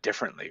little bit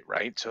differently,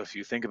 right? So if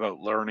you think about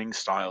learning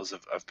styles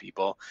of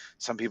people,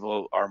 some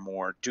people are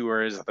more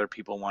doers, other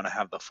people want to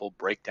have the full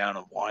breakdown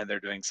of why they're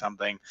doing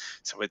something.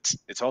 So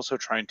it's also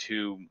trying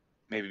to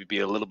maybe be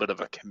a little bit of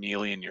a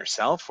chameleon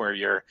yourself, where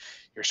you're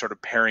sort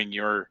of pairing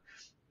your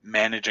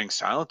managing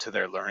style to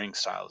their learning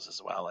styles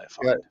as well, I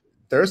Yeah,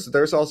 find.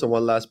 there's also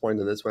one last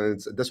point in this one.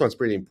 This one's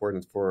pretty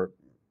important for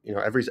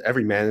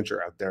every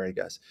manager out there, I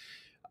guess.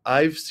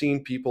 I've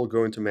seen people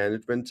go into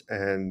management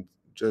and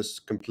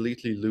just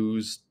completely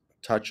lose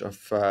touch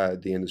of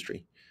the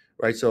industry,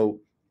 right?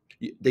 So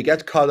they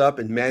get caught up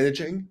in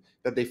managing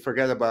that they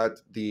forget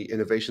about the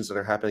innovations that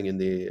are happening in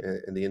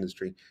the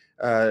industry.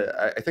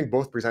 I think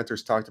both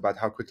presenters talked about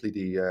how quickly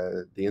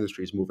the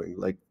industry is moving.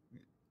 Like,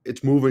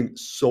 it's moving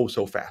so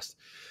fast.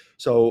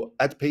 So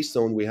at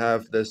Paystone, we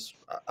have this,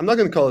 I'm not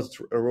going to call it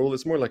a rule,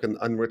 it's more like an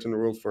unwritten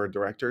rule for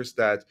directors,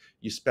 that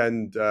you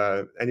spend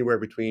anywhere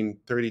between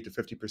 30 to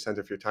 50%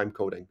 of your time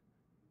coding,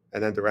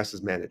 and then the rest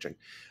is managing.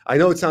 I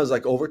know it sounds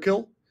like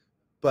overkill,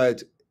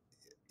 but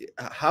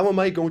how am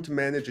I going to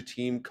manage a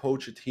team,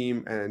 coach a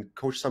team, and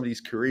coach somebody's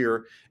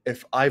career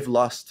if I've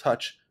lost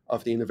touch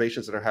of the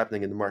innovations that are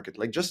happening in the market?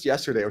 Like just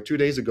yesterday or 2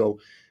 days ago,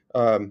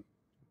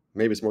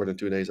 maybe it's more than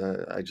 2 days.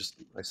 I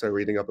started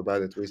reading up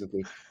about it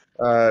recently.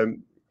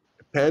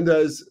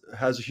 Pandas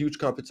has a huge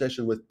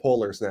competition with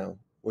Polars now,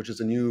 which is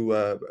a new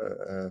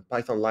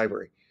Python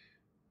library.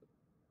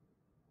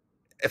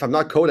 If I'm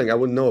not coding, I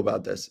wouldn't know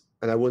about this,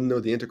 and I wouldn't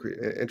know the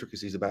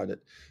intricacies about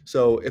it.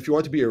 So if you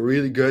want to be a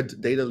really good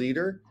data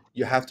leader,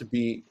 you have to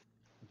be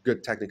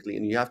good technically,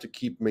 and you have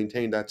to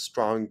maintain that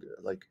strong,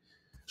 like,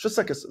 it's just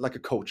like a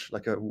coach,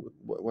 like a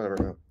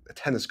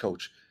tennis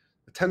coach.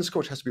 A tennis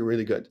coach has to be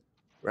really good,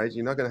 right?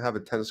 You're not going to have a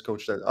tennis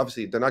coach that,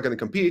 obviously they're not going to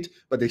compete,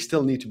 but they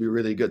still need to be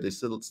really good. They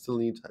still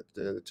need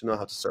to know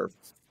how to serve.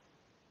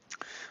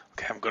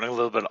 Okay, I'm going a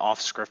little bit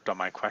off script on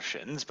my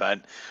questions,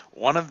 but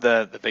one of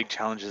the big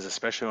challenges,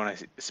 especially when I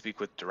speak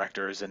with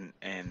directors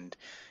and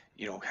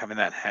having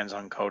that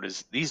hands-on code,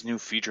 is these new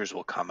features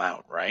will come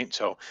out, right?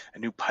 So a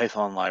new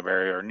Python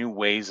library or new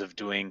ways of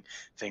doing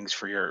things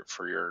for your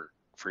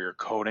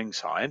coding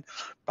side,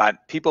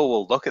 but people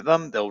will look at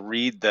them, they'll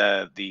read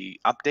the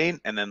update,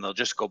 and then they'll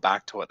just go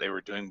back to what they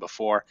were doing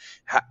before.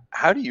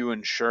 How do you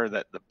ensure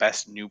that the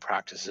best new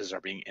practices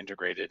are being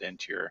integrated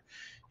into your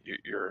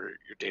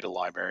data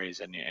libraries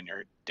and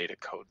your data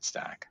code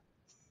stack?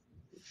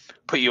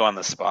 Put you on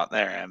the spot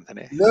there,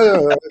 Anthony.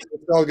 No,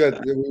 it's all good.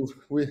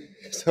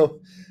 So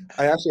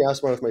I actually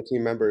asked one of my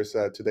team members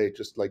today,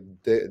 just like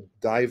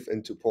dive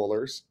into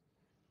Polars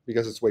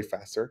because it's way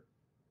faster,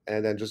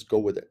 and then just go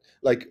with it.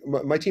 Like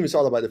my team is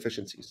all about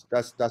efficiencies.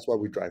 That's what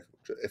we drive.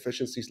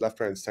 Efficiencies left,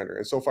 right, and center.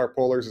 And so far,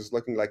 Polars is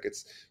looking like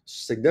it's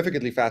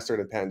significantly faster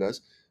than Pandas.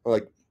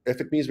 Like, if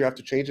it means we have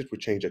to change it, we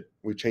change it.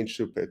 We change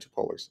to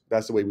Polars.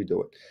 That's the way we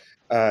do it.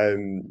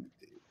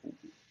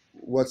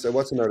 What's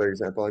another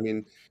example? I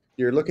mean,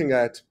 you're looking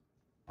at,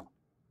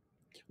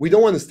 we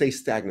don't want to stay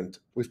stagnant.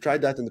 We've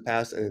tried that in the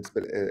past, and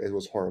it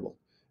was horrible.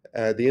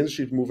 The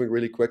industry is moving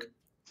really quick.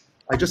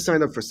 I just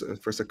signed up for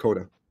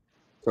Sakota.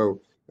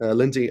 So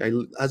Lindsay,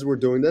 as we're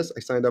doing this, I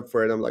signed up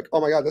for it. I'm like,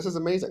 oh my god, this is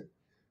amazing,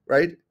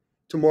 right?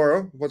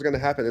 Tomorrow, what's going to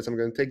happen is I'm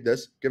going to take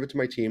this, give it to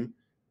my team,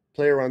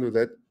 play around with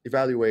it,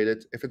 evaluate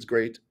it. If it's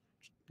great,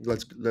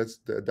 let's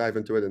dive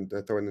into it and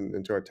throw it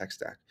into our tech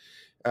stack.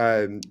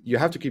 You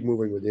have to keep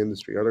moving with the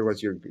industry,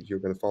 otherwise you're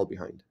going to fall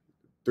behind.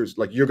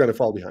 You're going to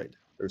fall behind.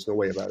 There's no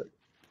way about it.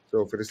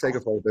 So for the sake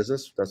of our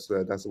business, that's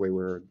the way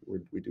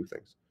we do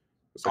things.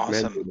 It's like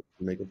Awesome.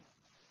 make it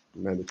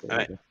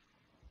mandatory.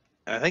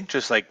 And I think,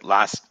 just like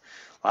last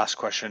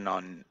question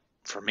on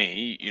for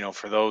me,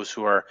 for those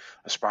who are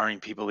aspiring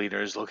people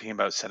leaders looking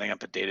about setting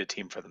up a data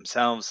team for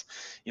themselves,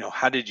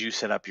 how did you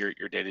set up your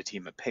data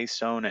team at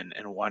Paystone,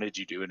 and why did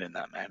you do it in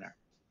that manner?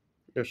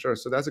 Yeah, sure.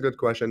 So that's a good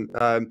question.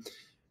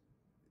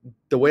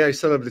 The way I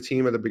set up the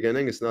team at the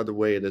beginning is not the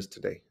way it is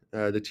today.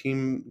 The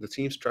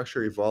team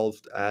structure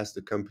evolved as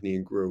the company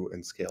grew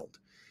and scaled.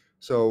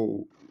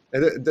 So,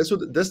 and this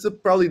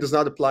probably does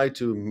not apply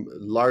to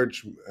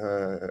large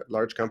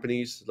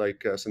companies like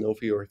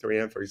Sanaofi or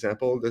 3M, for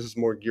example. This is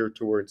more geared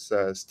towards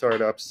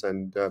startups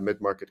and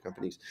mid-market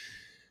companies.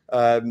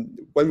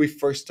 When we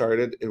first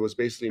started, it was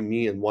basically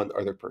me and one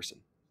other person.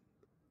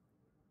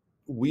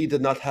 We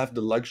did not have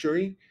the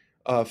luxury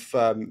of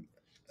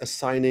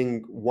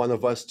assigning one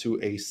of us to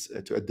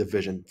a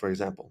division, for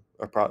example,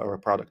 or a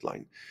product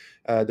line.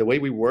 The way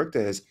we worked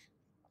is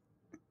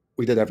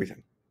we did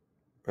everything.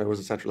 It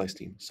was a centralized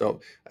team. So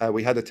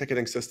we had a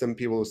ticketing system.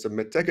 People would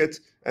submit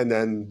tickets, and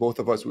then both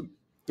of us would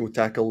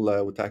tackle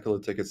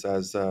the tickets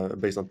as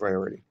based on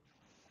priority.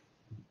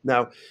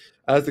 Now,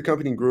 as the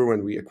company grew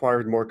and we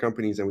acquired more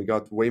companies and we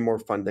got way more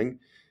funding,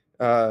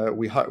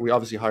 we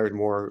obviously hired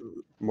more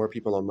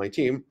people on my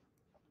team,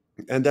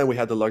 and then we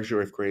had the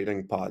luxury of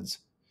creating pods,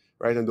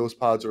 right? And those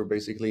pods were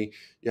basically,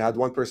 you had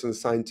one person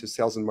assigned to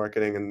sales and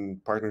marketing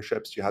and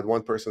partnerships, you had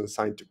one person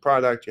assigned to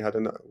product, you had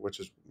which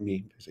is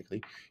me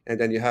basically, and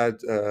then you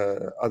had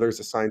others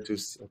assigned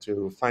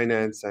to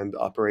finance and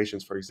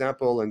operations, for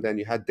example, and then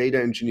you had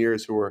data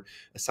engineers who were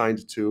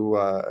assigned to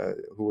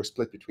who were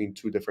split between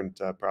two different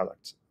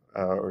products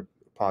or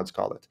pods,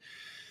 call it.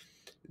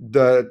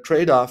 The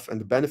trade-off and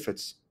the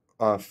benefits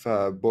of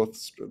both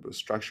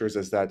structures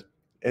is that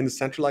in the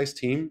centralized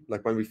team,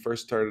 like when we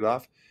first started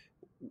off,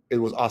 it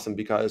was awesome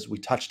because we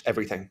touched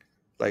everything.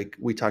 Like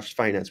we touched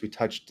finance,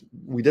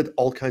 we did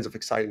all kinds of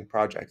exciting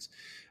projects.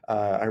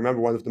 I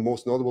remember one of the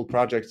most notable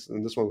projects,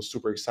 and this one was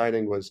super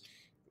exciting, was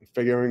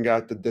figuring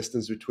out the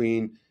distance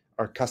between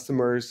our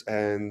customers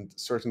and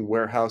certain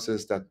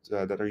warehouses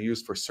that are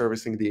used for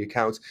servicing the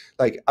accounts.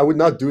 Like I would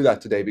not do that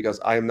today because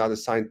I am not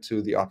assigned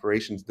to the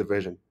operations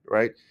division,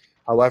 right?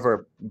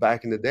 However,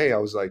 back in the day, I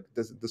was like,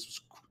 this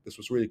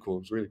was really cool.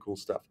 It was really cool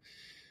stuff.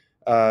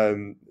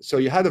 So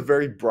you had a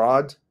very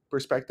broad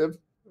perspective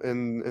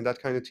in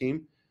that kind of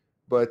team,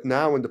 but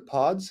now in the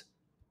pods,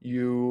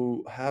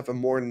 you have a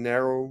more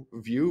narrow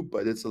view,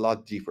 but it's a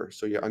lot deeper.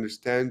 So you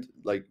understand,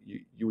 like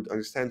you would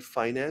understand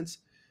finance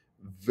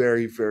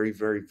very, very,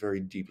 very,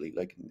 very deeply.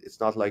 Like it's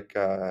not like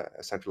a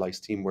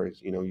centralized team where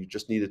you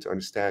just needed to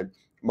understand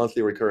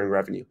monthly recurring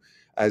revenue.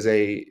 As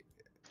a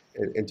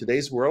in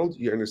today's world,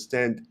 you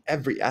understand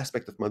every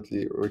aspect of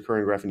monthly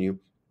recurring revenue.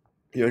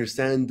 You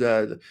understand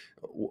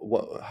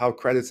how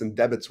credits and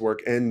debits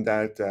work in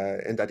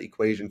that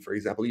equation, for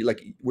example.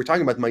 We're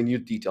talking about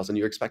minute details, and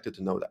you're expected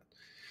to know that.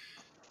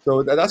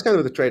 So that's kind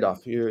of the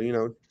trade-off.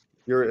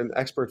 You're an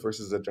expert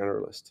versus a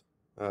generalist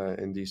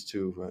in these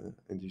two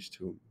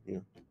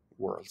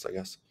worlds, I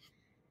guess.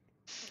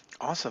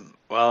 Awesome.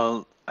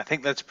 Well, I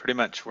think that's pretty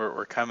much where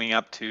we're coming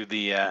up to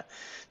the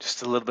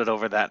just a little bit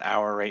over that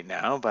hour right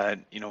now. But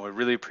we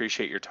really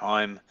appreciate your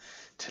time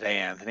today,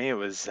 Anthony. It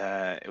was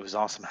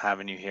awesome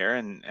having you here,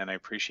 and I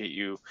appreciate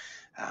you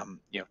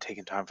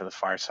taking time for the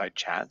fireside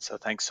chat. So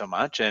thanks so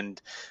much.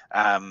 And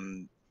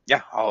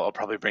yeah, I'll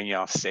probably bring you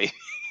off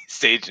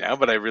stage now,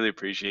 but I really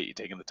appreciate you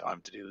taking the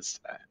time to do this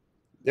today.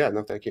 Yeah,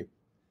 no, thank you.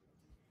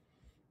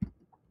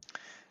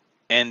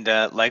 And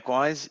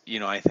likewise,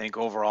 I think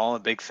overall a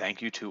big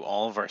thank you to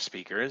all of our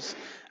speakers,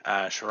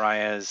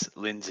 Shreyas,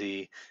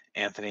 Lindsay,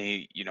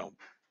 Anthony.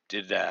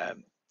 Did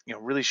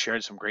really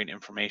shared some great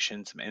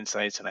information, some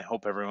insights, and I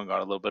hope everyone got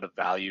a little bit of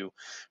value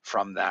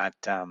from that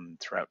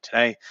throughout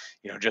today.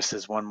 Just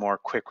as one more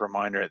quick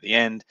reminder at the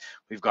end,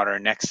 we've got our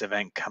next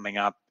event coming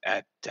up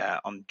at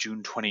on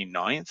June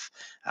 29th.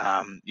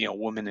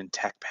 Women in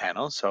Tech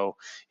panel. So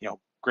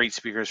great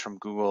speakers from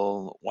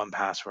Google,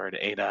 1Password,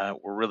 Ada.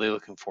 We're really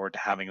looking forward to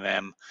having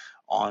them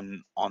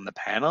on the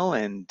panel.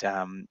 And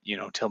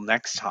till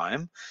next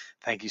time,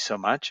 thank you so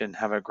much, and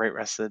have a great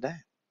rest of the day.